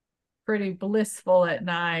blissful at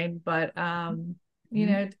 9, but Mhm.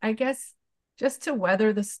 I guess just to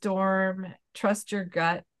weather the storm, trust your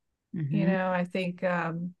gut, Mhm. I think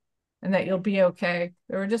and that you'll be okay.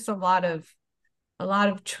 There were just a lot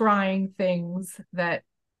of trying things that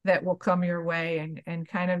will come your way and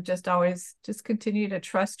kind of just always just continue to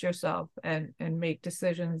trust yourself and make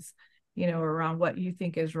decisions around what you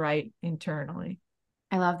think is right internally.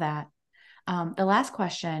 I love that. The last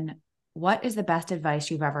question, what is the best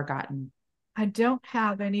advice you've ever gotten? I don't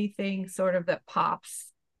have anything sort of that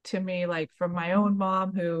pops to me like from my own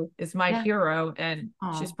mom who is my Yeah. hero and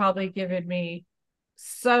she's Oh, probably given me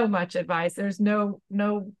so much advice. There's no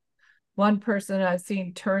one person I've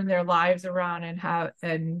seen turn their lives around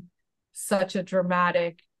and such a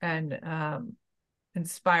dramatic and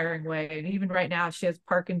inspiring way. And even right now, she has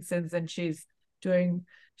Parkinson's and doing,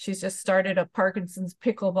 she's just started a Parkinson's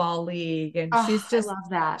pickleball league. And oh, I love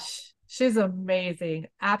that. she's amazing,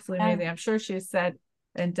 absolutely Yeah. amazing. I'm sure she's said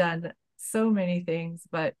and done so many things,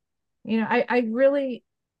 but, I really,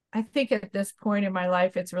 I think at this point in my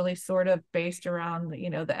life, it's really sort of based around,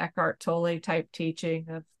 the Eckhart Tolle type teaching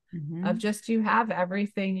of Mhm. just you have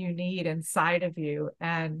everything you need inside of you.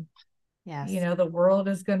 And, Yes. the world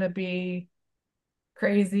is going to be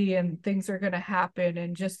crazy and things are going to happen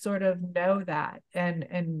and just sort of know that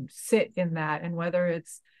and sit in that, and whether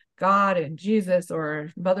it's God and Jesus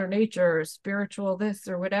or mother nature or spiritual this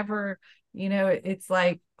or whatever, it's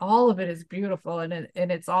like all of it is beautiful, and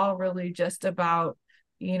it's all really just about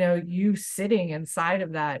you sitting inside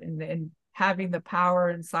of that and having the power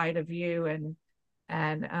inside of you and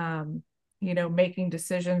making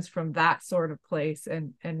decisions from that sort of place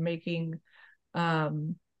and making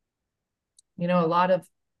um a lot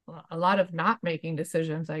of not making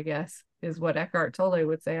decisions, I guess, is what Eckhart Tolle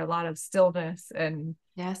would say. A lot of stillness and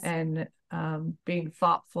Yes. and being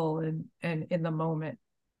thoughtful and in the moment.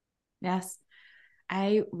 Yes.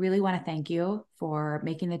 I really want to thank you for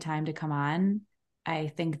making the time to come on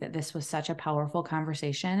I think that this was such a powerful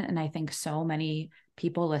conversation. And I think so many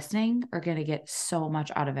people listening are going to get so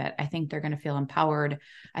much out of it. I think they're going to feel empowered.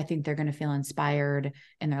 I think they're going to feel inspired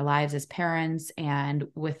in their lives as parents and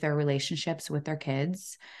with their relationships with their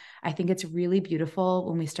kids. I think it's really beautiful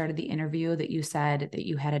when we started the interview that you said that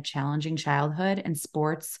you had a challenging childhood and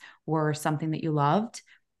sports were something that you loved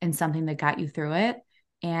and something that got you through it.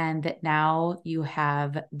 And that now you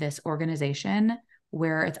have this organization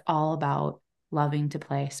where it's all about loving to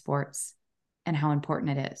play sports and how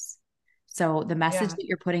important it is. So the message Yeah. that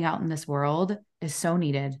you're putting out in this world is so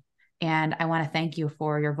needed. And I want to thank you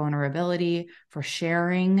for your vulnerability, for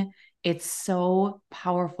sharing. It's so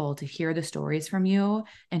powerful to hear the stories from you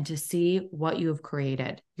and to see what you have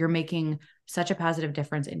created. You're making such a positive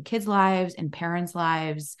difference in kids' lives, in parents'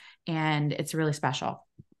 lives, and it's really special.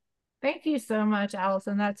 Thank you so much,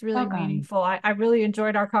 Allison. That's really Welcome. meaningful. I really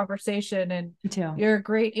enjoyed our conversation, and Me too. you're a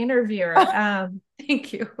great interviewer.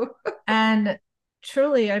 Thank you. And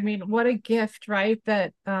truly, I mean, what a gift, right?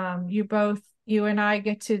 That you and I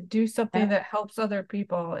get to do something Yep. that helps other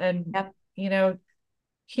people. And, Yep.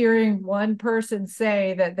 hearing one person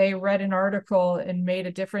say that they read an article and made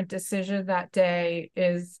a different decision that day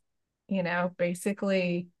is,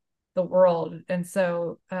 basically the world. And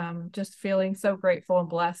so just feeling so grateful and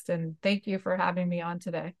blessed. And thank you for having me on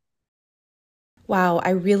today. Wow, I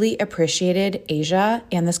really appreciated Asia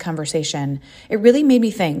and this conversation. It really made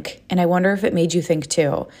me think, and I wonder if it made you think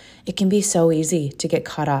too. It can be so easy to get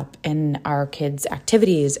caught up in our kids'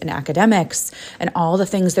 activities and academics and all the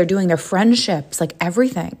things they're doing, their friendships, like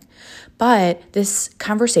everything. But this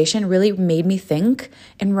conversation really made me think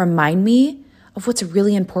and remind me of what's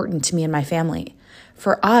really important to me and my family.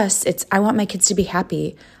 For us, I want my kids to be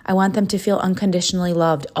happy. I want them to feel unconditionally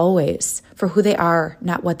loved always for who they are,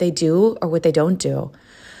 not what they do or what they don't do.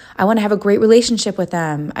 I want to have a great relationship with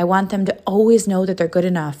them. I want them to always know that they're good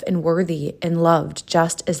enough and worthy and loved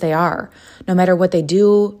just as they are, no matter what they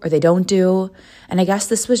do or they don't do. And I guess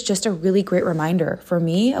this was just a really great reminder for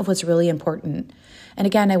me of what's really important. And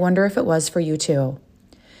again, I wonder if it was for you too.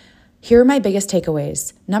 Here are my biggest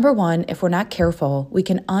takeaways. Number one, if we're not careful, we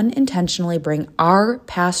can unintentionally bring our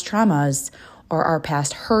past traumas or our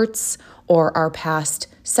past hurts or our past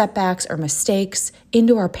setbacks or mistakes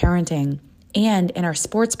into our parenting and in our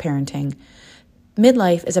sports parenting.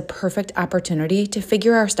 Midlife is a perfect opportunity to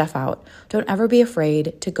figure our stuff out. Don't ever be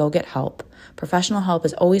afraid to go get help. Professional help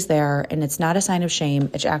is always there, and it's not a sign of shame.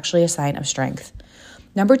 It's actually a sign of strength.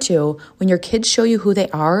 Number two, when your kids show you who they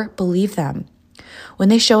are, believe them. When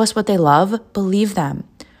they show us what they love, believe them.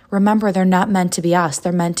 Remember, they're not meant to be us.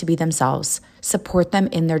 They're meant to be themselves. Support them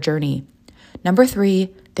in their journey. Number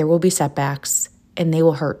three, there will be setbacks, and they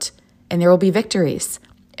will hurt, and there will be victories,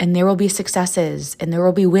 and there will be successes, and there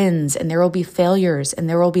will be wins, and there will be failures, and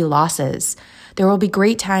there will be losses. There will be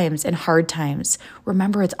great times and hard times.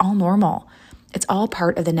 Remember, it's all normal. It's all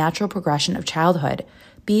part of the natural progression of childhood.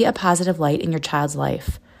 Be a positive light in your child's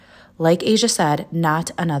life. Like Asia said,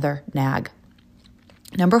 not another nag.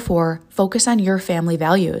 Number four, focus on your family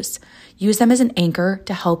values. Use them as an anchor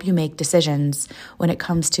to help you make decisions when it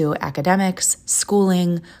comes to academics,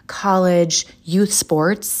 schooling, college, youth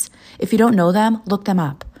sports. If you don't know them, look them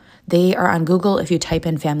up. They are on Google. If you type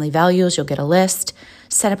in family values, you'll get a list.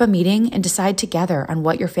 Set up a meeting and decide together on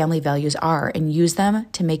what your family values are and use them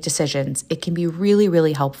to make decisions. It can be really,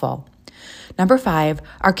 really helpful. Number five,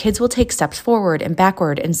 our kids will take steps forward and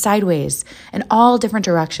backward and sideways in all different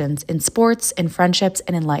directions in sports, in friendships,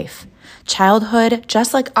 and in life. Childhood,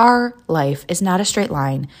 just like our life, is not a straight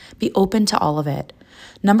line. Be open to all of it.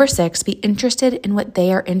 Number six, be interested in what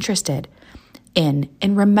they are interested in,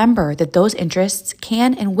 and remember that those interests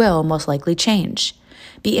can and will most likely change.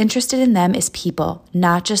 Be interested in them as people,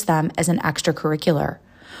 not just them as an extracurricular.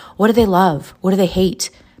 What do they love? What do they hate?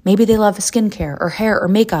 Maybe they love skincare or hair or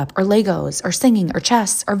makeup or Legos or singing or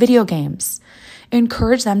chess or video games.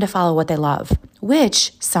 Encourage them to follow what they love,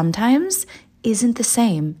 which sometimes isn't the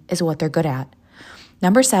same as what they're good at.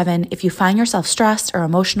 Number seven, if you find yourself stressed or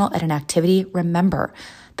emotional at an activity, remember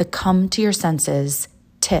the come to your senses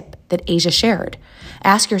tip that Asia shared.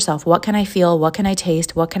 Ask yourself, what can I feel? What can I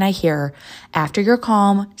taste? What can I hear? After you're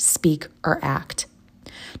calm, speak or act.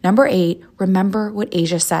 Number eight, remember what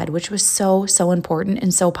Asia said, which was so, so important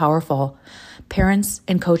and so powerful. Parents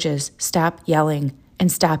and coaches, stop yelling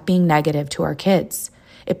and stop being negative to our kids.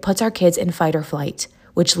 It puts our kids in fight or flight,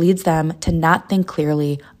 which leads them to not think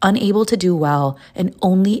clearly, unable to do well, and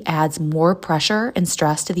only adds more pressure and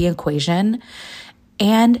stress to the equation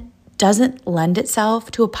and doesn't lend itself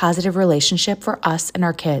to a positive relationship for us and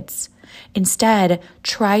our kids. Instead,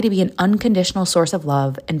 try to be an unconditional source of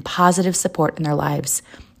love and positive support in their lives.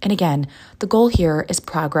 And again, the goal here is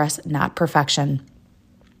progress, not perfection.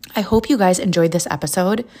 I hope you guys enjoyed this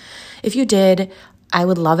episode. If you did, I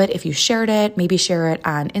would love it if you shared it. Maybe share it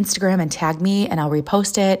on Instagram and tag me and I'll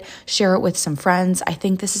repost it. Share it with some friends. I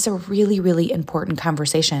think this is a really, really important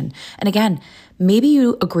conversation. And again, maybe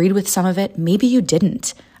you agreed with some of it. Maybe you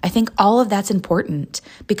didn't. I think all of that's important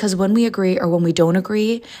because when we agree or when we don't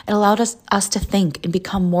agree, it allowed us to think and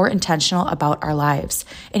become more intentional about our lives.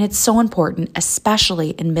 And it's so important,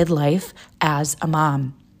 especially in midlife as a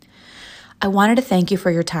mom. I wanted to thank you for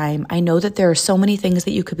your time. I know that there are so many things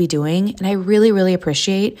that you could be doing, and I really, really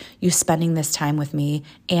appreciate you spending this time with me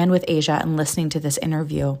and with Asia and listening to this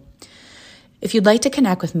interview. If you'd like to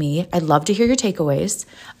connect with me, I'd love to hear your takeaways.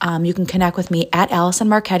 You can connect with me at Allison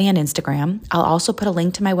Marchetti on Instagram. I'll also put a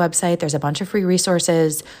link to my website. There's a bunch of free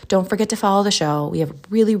resources. Don't forget to follow the show. We have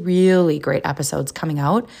really, really great episodes coming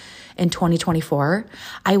out in 2024.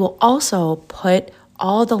 I will also put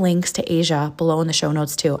all the links to Asia below in the show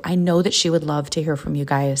notes too. I know that she would love to hear from you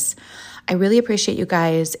guys. I really appreciate you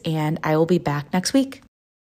guys, and I will be back next week.